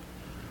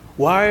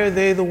 Why are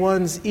they the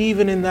ones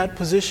even in that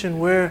position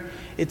where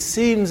it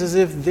seems as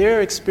if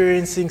they're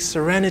experiencing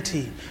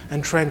serenity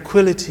and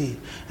tranquility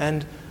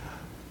and,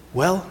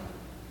 well,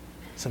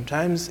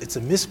 sometimes it's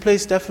a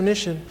misplaced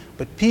definition,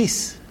 but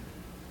peace.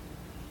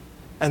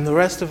 And the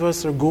rest of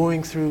us are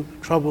going through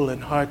trouble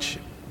and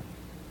hardship.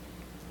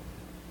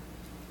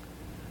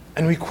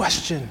 And we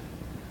question.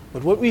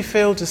 But what we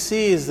fail to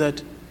see is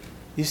that,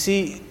 you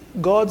see,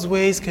 God's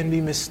ways can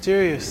be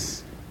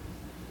mysterious.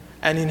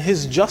 And in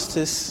His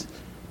justice,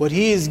 what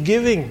He is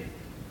giving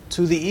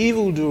to the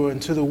evildoer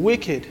and to the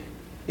wicked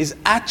is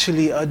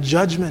actually a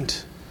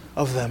judgment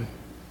of them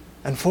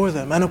and for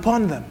them and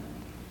upon them.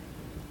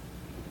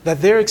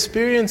 That their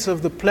experience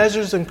of the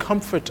pleasures and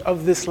comfort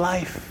of this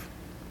life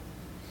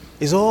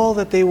is all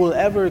that they will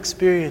ever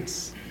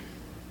experience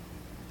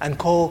and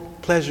call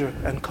pleasure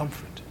and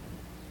comfort.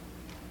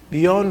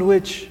 Beyond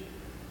which,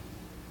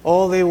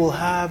 all they will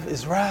have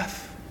is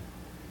wrath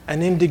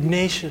and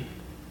indignation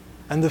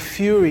and the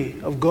fury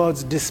of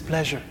God's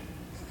displeasure.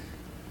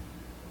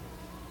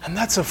 And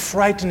that's a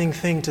frightening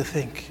thing to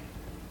think.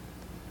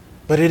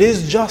 But it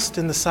is just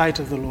in the sight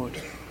of the Lord.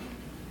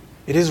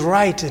 It is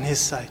right in His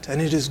sight,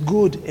 and it is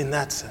good in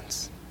that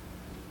sense.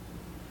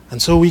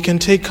 And so we can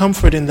take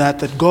comfort in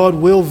that God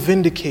will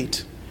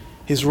vindicate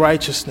his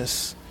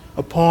righteousness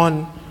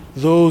upon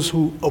those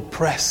who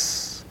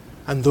oppress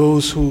and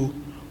those who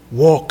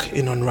walk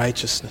in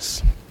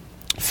unrighteousness.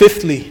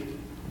 Fifthly,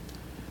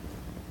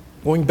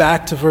 going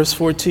back to verse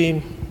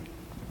 14,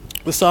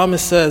 the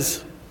psalmist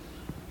says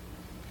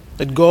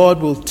that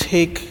God will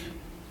take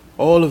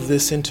all of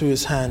this into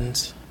his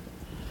hands.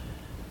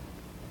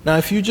 Now,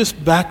 if you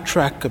just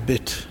backtrack a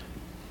bit,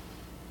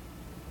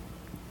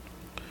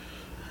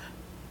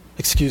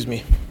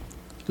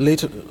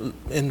 later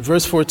in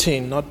verse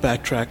 14, not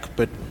backtrack,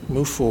 but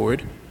move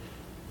forward,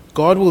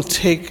 God will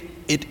take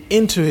it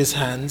into his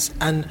hands,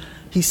 and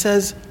he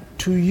says,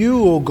 "To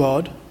you, O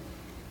God,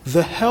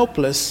 the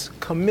helpless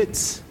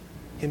commits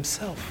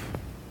himself."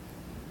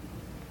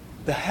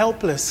 The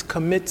helpless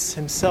commits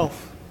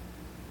himself.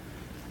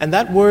 And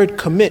that word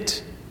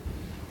commit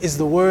is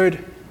the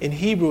word in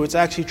Hebrew, it's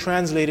actually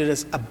translated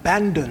as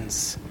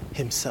abandons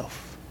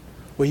himself,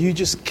 where you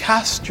just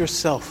cast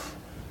yourself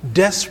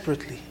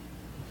desperately.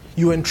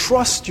 You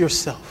entrust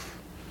yourself.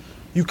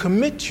 You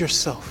commit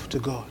yourself to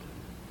God.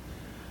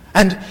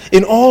 And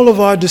in all of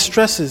our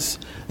distresses,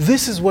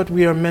 this is what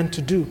we are meant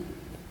to do.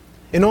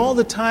 In all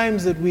the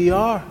times that we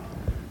are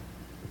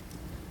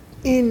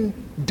in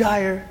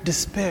dire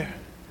despair,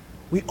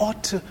 we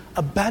ought to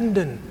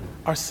abandon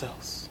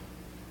ourselves.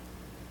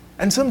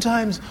 And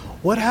sometimes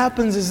what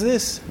happens is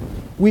this: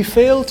 we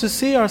fail to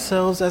see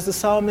ourselves, as the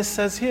psalmist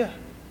says here,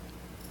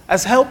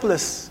 as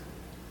helpless,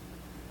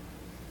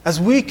 as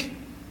weak,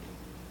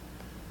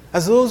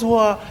 as those who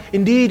are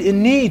indeed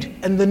in need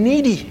and the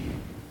needy,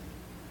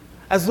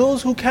 as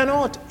those who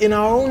cannot, in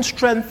our own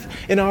strength,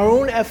 in our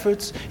own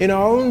efforts, in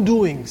our own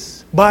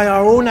doings, by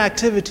our own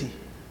activity,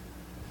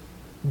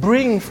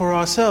 bring for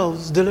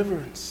ourselves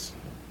deliverance.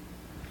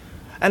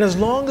 And as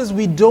long as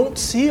we don't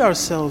see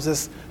ourselves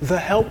as the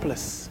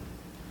helpless,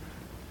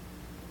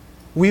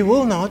 we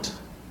will not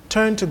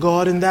turn to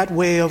God in that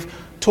way of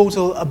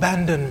total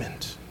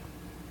abandonment.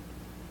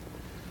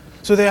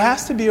 So there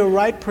has to be a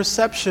right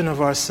perception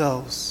of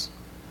ourselves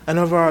and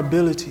of our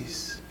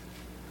abilities.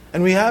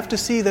 And we have to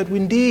see that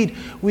indeed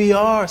we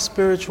are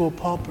spiritual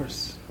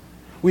paupers.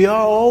 We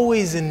are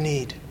always in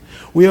need.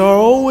 We are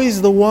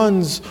always the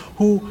ones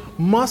who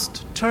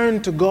must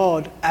turn to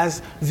God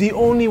as the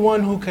only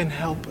one who can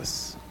help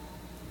us.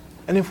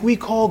 And if we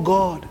call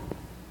God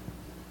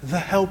the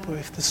helper,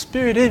 if the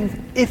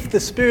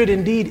Spirit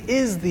indeed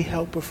is the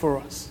helper for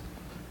us,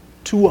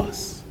 to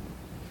us,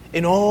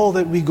 in all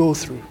that we go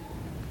through,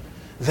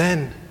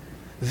 then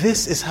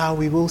this is how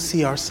we will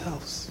see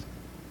ourselves.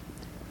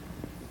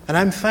 And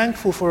I'm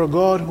thankful for a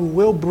God who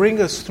will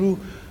bring us through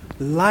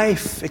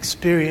life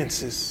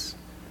experiences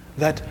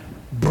that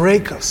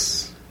break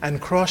us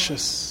and crush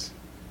us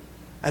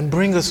and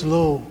bring us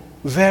low,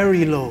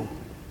 very low,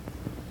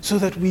 so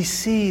that we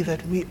see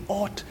that we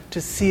ought to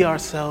see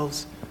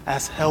ourselves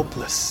as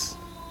helpless.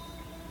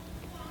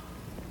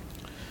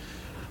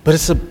 But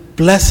it's a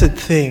blessed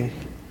thing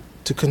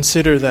to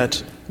consider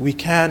that we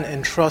can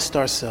entrust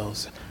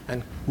ourselves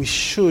and we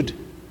should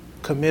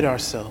commit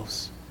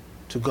ourselves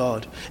to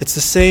God. It's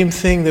the same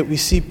thing that we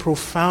see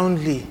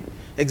profoundly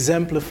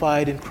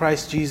exemplified in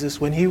Christ Jesus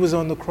when he was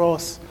on the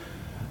cross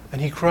and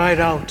he cried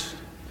out,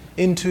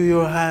 "Into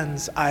your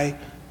hands I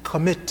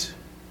commit,"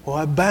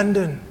 or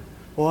abandon,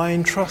 or I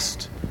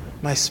entrust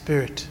my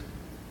spirit.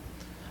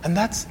 And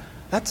that's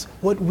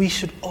what we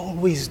should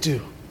always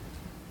do.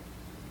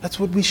 That's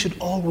what we should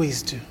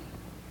always do.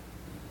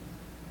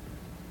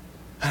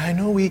 And I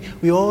know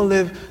we all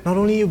live, not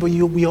only you, but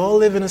we all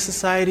live in a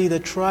society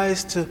that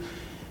tries to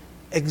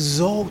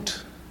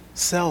exalt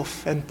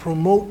self and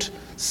promote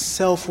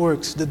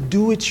self-works, the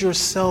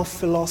do-it-yourself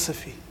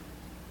philosophy,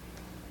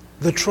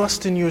 the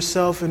trust in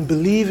yourself and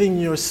believing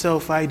in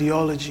yourself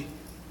ideology.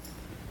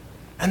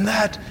 And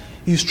that,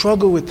 you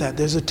struggle with that.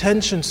 There's a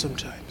tension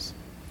sometimes.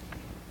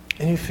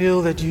 And you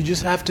feel that you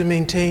just have to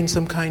maintain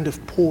some kind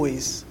of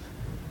poise.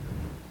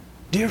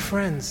 Dear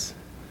friends,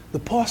 the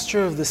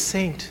posture of the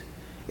saint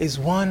is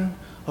one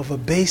of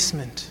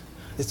abasement.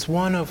 It's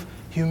one of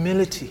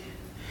humility.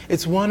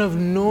 It's one of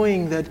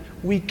knowing that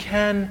we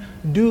can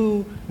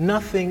do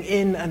nothing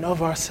in and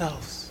of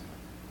ourselves.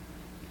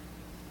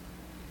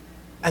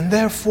 And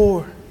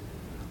therefore,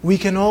 we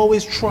can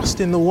always trust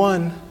in the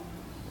one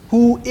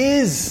who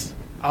is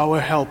our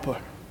helper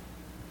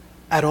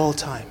at all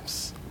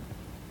times.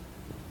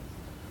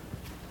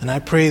 And I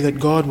pray that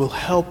God will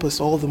help us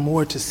all the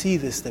more to see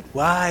this, that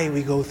why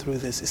we go through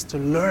this is to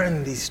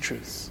learn these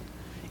truths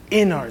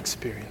in our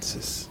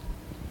experiences.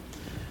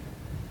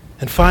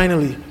 And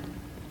finally,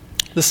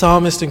 the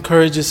psalmist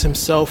encourages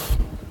himself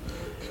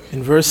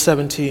in verse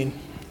 17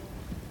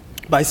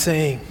 by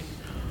saying,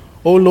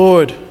 "O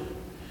Lord,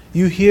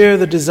 you hear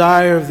the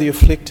desire of the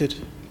afflicted,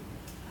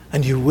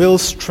 and you will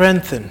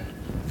strengthen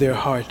their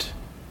heart.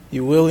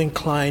 You will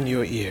incline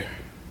your ear."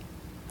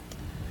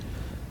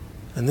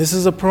 And this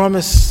is a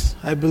promise,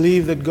 I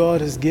believe, that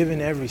God has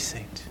given every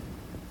saint.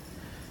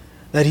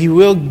 That he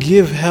will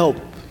give help,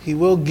 he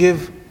will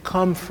give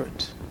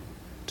comfort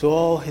to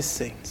all his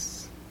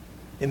saints.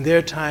 in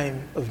their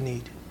time of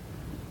need.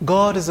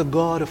 God is a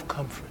God of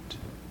comfort.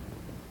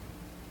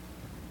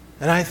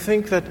 And I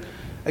think that,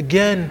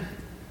 again,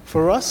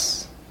 for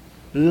us,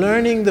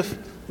 learning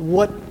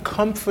what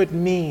comfort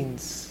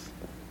means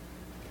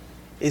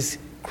is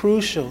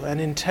crucial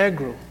and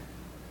integral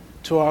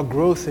to our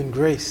growth in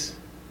grace.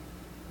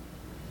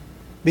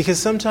 Because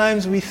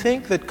sometimes we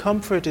think that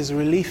comfort is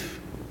relief.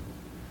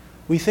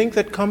 We think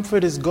that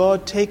comfort is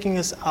God taking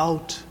us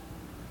out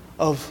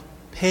of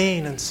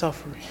pain and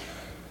suffering.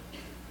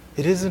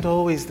 It isn't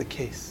always the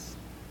case.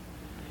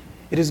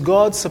 It is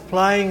God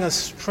supplying us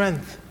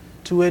strength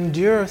to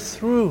endure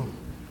through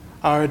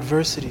our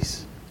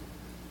adversities.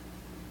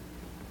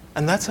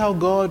 And that's how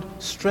God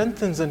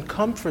strengthens and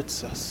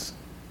comforts us.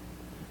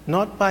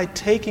 Not by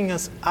taking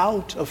us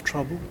out of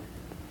trouble,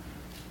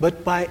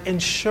 but by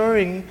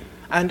ensuring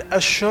and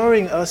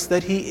assuring us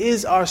that He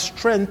is our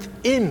strength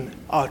in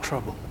our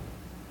trouble.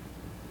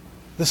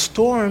 The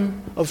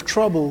storm of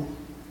trouble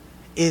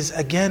is,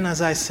 again,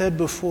 as I said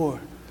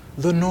before,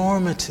 the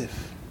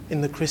normative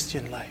in the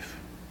Christian life.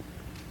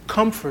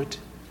 Comfort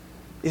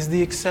is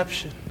the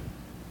exception.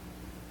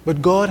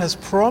 But God has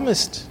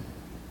promised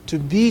to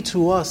be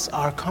to us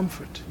our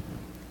comfort.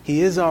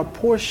 He is our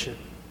portion.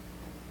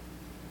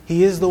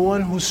 He is the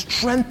one who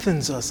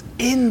strengthens us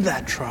in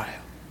that trial.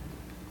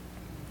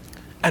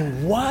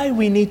 And why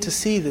we need to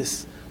see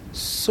this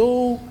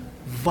so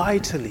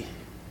vitally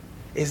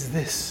is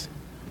this: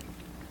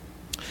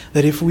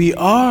 that if we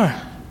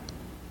are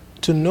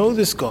to know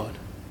this God,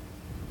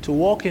 to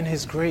walk in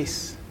His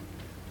grace,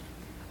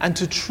 and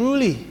to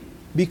truly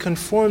be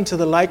conformed to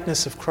the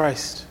likeness of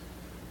Christ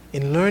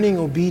in learning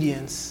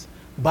obedience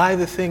by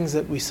the things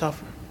that we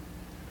suffer,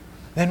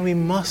 then we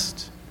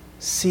must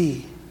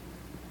see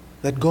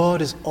that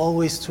God is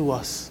always to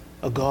us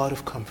a God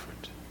of comfort.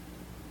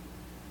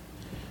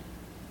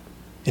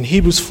 In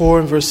Hebrews 4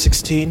 and verse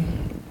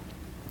 16,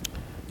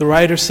 the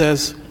writer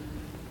says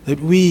that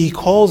He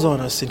calls on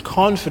us in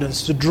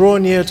confidence to draw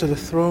near to the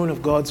throne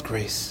of God's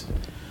grace,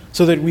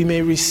 so that we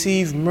may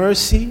receive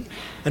mercy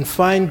and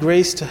find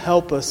grace to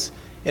help us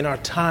in our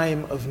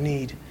time of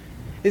need.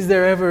 Is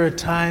there ever a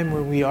time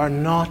when we are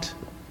not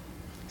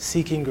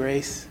seeking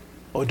grace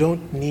or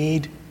don't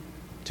need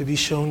to be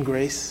shown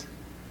grace?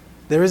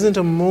 There isn't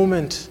a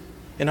moment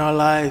in our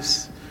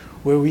lives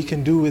where we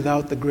can do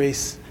without the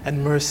grace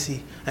and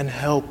mercy and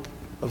help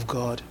of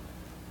God.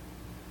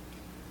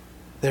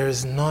 There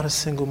is not a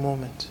single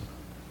moment.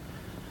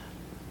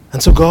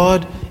 And so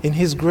God, in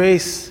His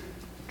grace,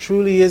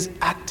 truly is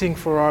acting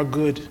for our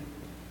good.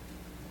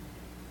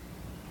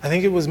 I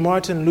think it was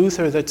Martin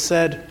Luther that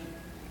said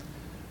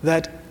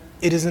that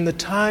it is in the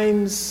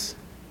times,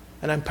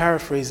 and I'm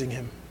paraphrasing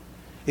him,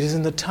 it is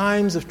in the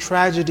times of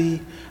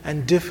tragedy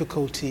and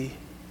difficulty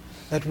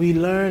that we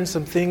learn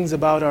some things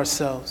about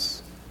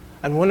ourselves.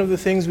 And one of the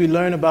things we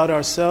learn about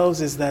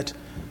ourselves is that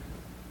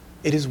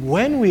it is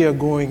when we are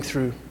going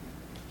through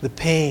the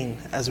pain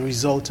as a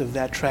result of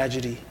that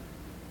tragedy,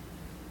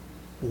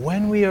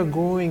 when we are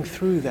going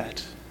through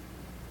that,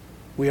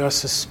 we are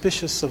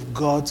suspicious of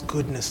God's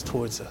goodness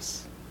towards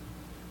us.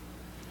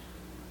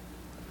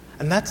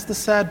 And that's the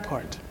sad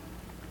part.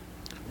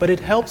 But it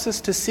helps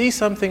us to see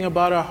something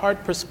about our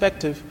heart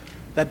perspective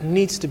that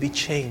needs to be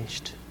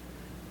changed.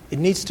 It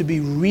needs to be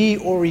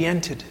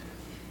reoriented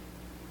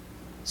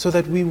so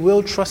that we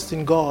will trust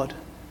in God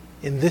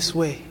in this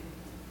way,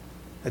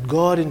 that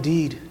God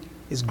indeed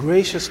is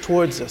gracious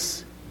towards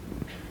us,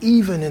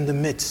 even in the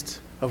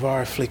midst of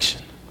our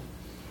affliction.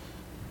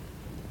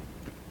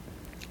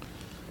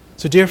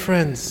 So, dear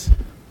friends,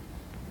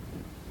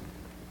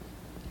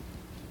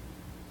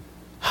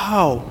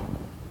 how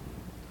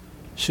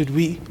should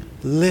we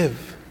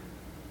live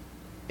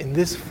in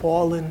this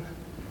fallen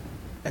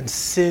and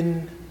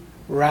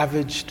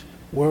sin-ravaged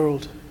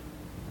world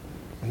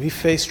when we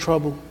face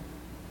trouble,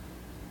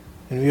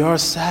 when we are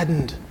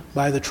saddened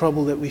by the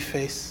trouble that we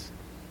face,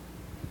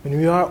 when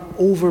we are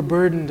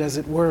overburdened, as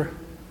it were,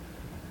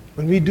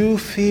 when we do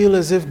feel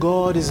as if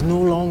God is no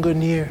longer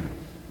near,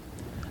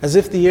 as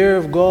if the ear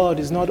of God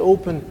is not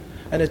open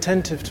and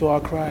attentive to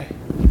our cry?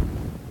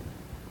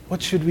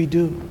 What should we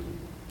do?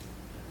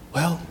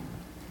 Well,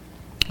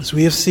 as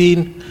we have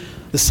seen,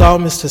 the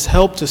psalmist has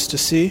helped us to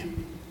see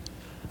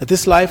that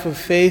this life of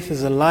faith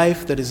is a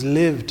life that is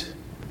lived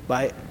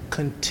by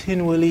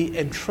continually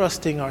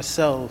entrusting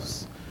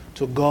ourselves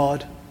to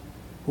God,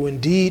 who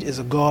indeed is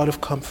a God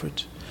of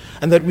comfort,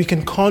 and that we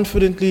can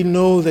confidently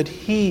know that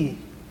He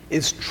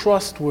is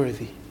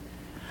trustworthy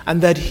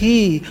and that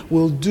He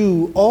will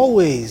do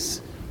always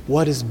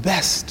what is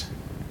best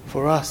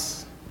for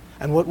us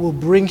and what will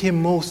bring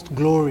Him most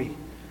glory.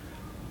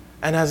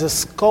 And as a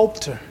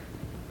sculptor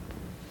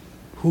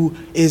who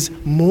is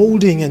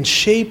molding and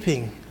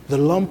shaping the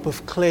lump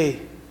of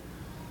clay,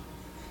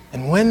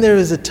 and when there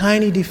is a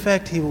tiny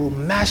defect, He will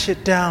mash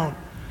it down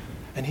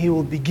and He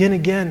will begin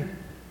again.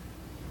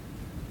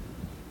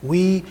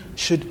 We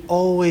should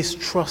always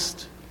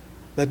trust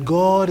that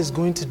God is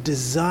going to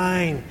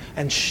design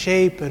and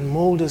shape and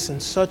mold us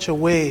in such a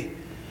way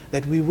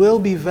that we will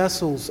be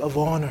vessels of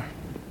honor,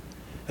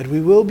 that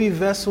we will be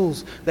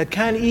vessels that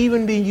can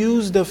even be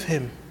used of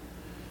Him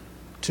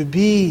to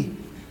be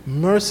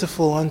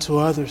merciful unto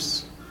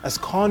others as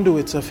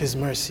conduits of His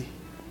mercy.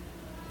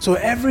 So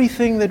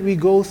everything that we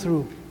go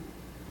through,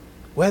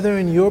 whether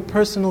in your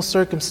personal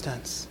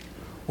circumstance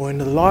or in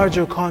the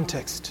larger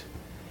context,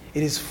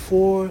 it is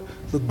for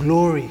the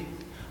glory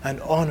and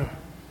honor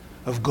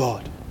of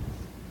God.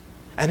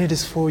 And it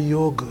is for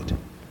your good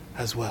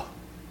as well.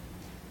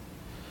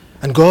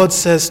 And God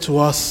says to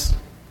us,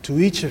 to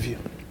each of you,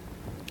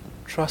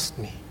 trust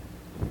me.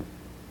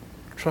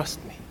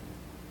 Trust me.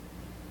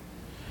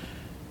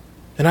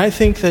 And I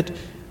think that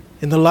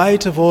in the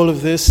light of all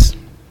of this,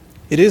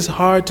 it is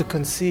hard to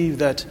conceive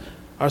that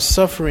our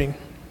suffering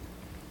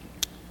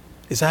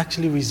is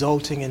actually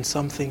resulting in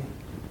something.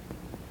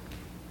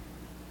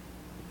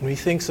 And we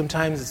think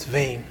sometimes it's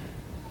vain,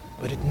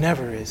 but it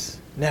never is.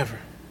 Never.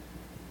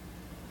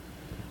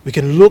 We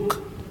can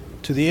look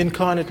to the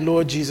incarnate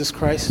Lord Jesus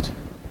Christ.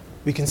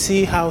 We can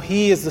see how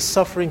He, as the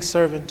suffering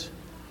servant,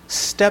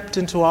 stepped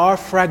into our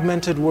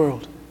fragmented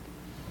world,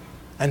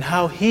 and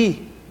how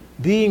He,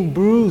 being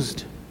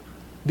bruised,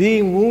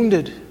 being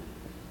wounded,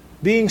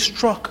 being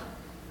struck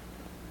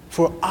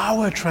for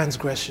our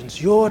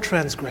transgressions, your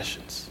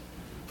transgressions,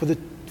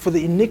 for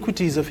the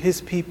iniquities of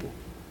His people,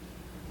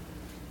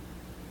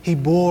 He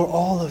bore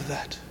all of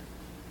that.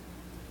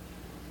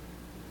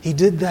 He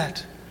did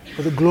that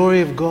for the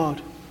glory of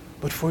God,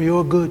 but for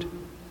your good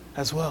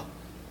as well,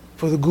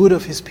 for the good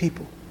of His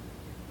people.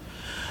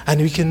 And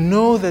we can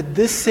know that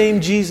this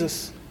same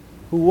Jesus,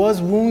 who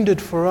was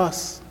wounded for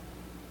us,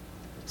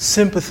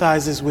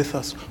 sympathizes with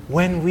us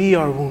when we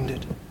are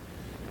wounded.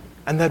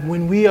 And that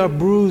when we are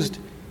bruised,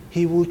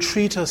 He will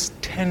treat us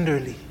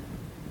tenderly,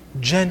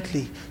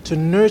 gently, to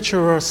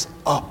nurture us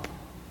up,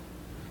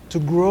 to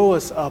grow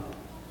us up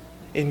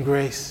in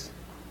grace.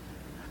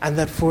 And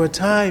that for a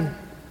time,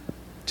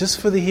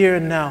 just for the here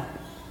and now,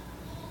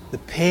 the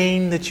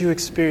pain that you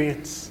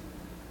experience,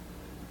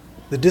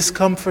 the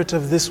discomfort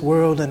of this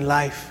world and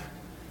life,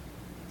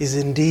 is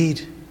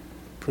indeed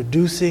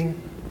producing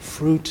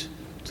fruit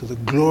to the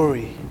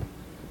glory,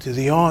 to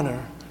the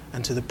honor,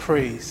 and to the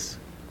praise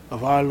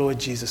of our Lord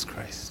Jesus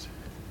Christ.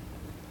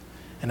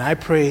 And I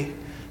pray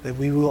that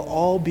we will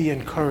all be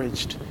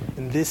encouraged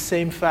in this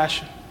same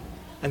fashion,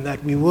 and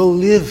that we will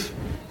live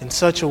in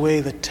such a way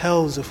that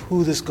tells of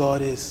who this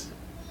God is,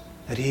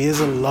 that He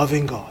is a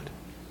loving God.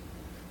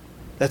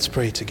 Let's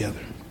pray together.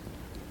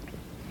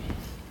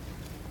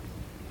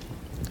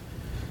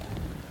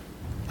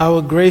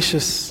 Our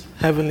gracious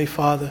Heavenly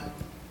Father,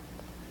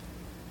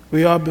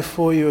 we are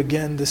before You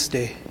again this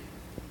day,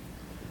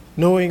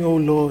 knowing, O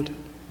Lord,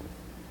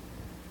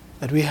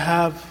 that we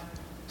have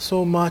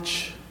so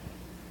much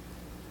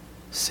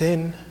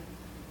sin.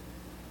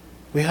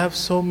 We have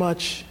so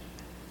much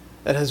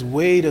that has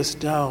weighed us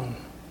down.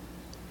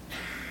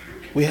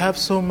 We have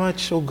so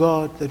much, O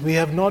God, that we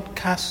have not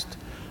cast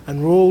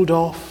and rolled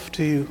off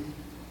to You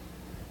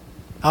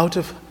out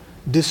of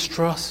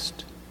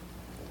distrust,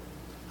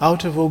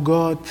 out of, O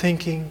God,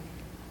 thinking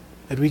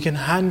that we can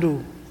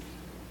handle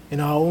in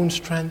our own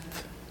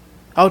strength,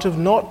 out of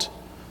not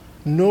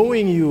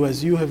knowing You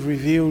as You have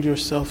revealed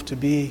Yourself to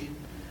be,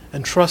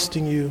 and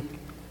trusting You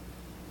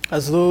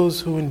as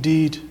those who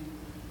indeed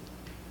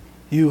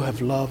You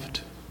have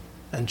loved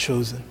and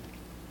chosen.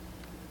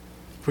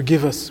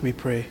 Forgive us, we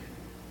pray.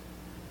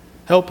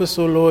 Help us,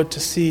 O Lord, to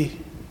see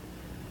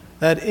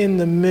that in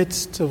the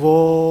midst of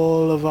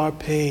all of our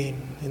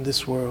pain in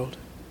this world,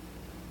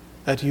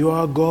 that You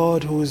are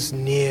God who is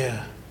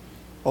near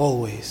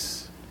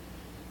always.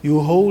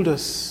 You hold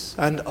us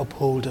and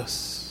uphold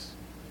us.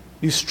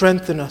 You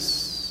strengthen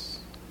us.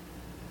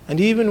 And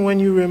even when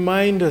You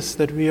remind us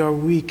that we are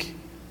weak,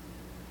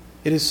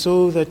 it is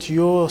so that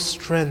Your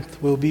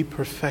strength will be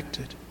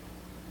perfected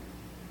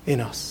in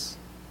us.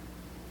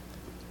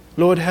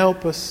 Lord,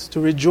 help us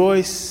to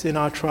rejoice in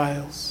our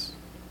trials.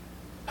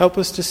 Help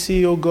us to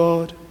see, O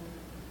God,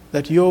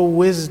 that Your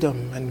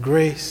wisdom and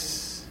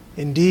grace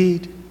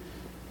indeed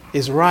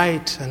is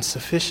right and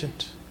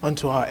sufficient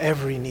unto our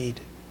every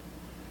need.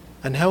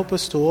 And help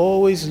us to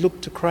always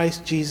look to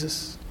Christ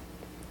Jesus,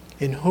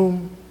 in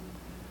whom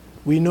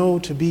we know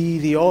to be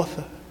the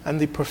author and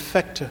the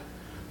perfecter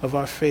of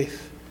our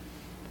faith,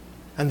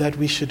 and that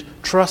we should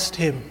trust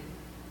Him,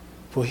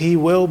 for He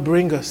will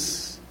bring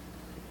us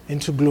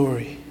into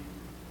glory.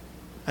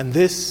 And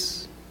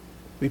this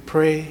we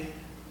pray,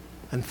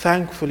 and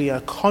thankfully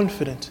are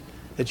confident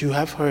that You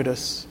have heard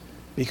us,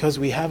 because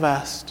we have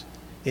asked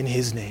in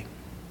His name.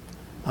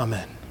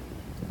 Amen.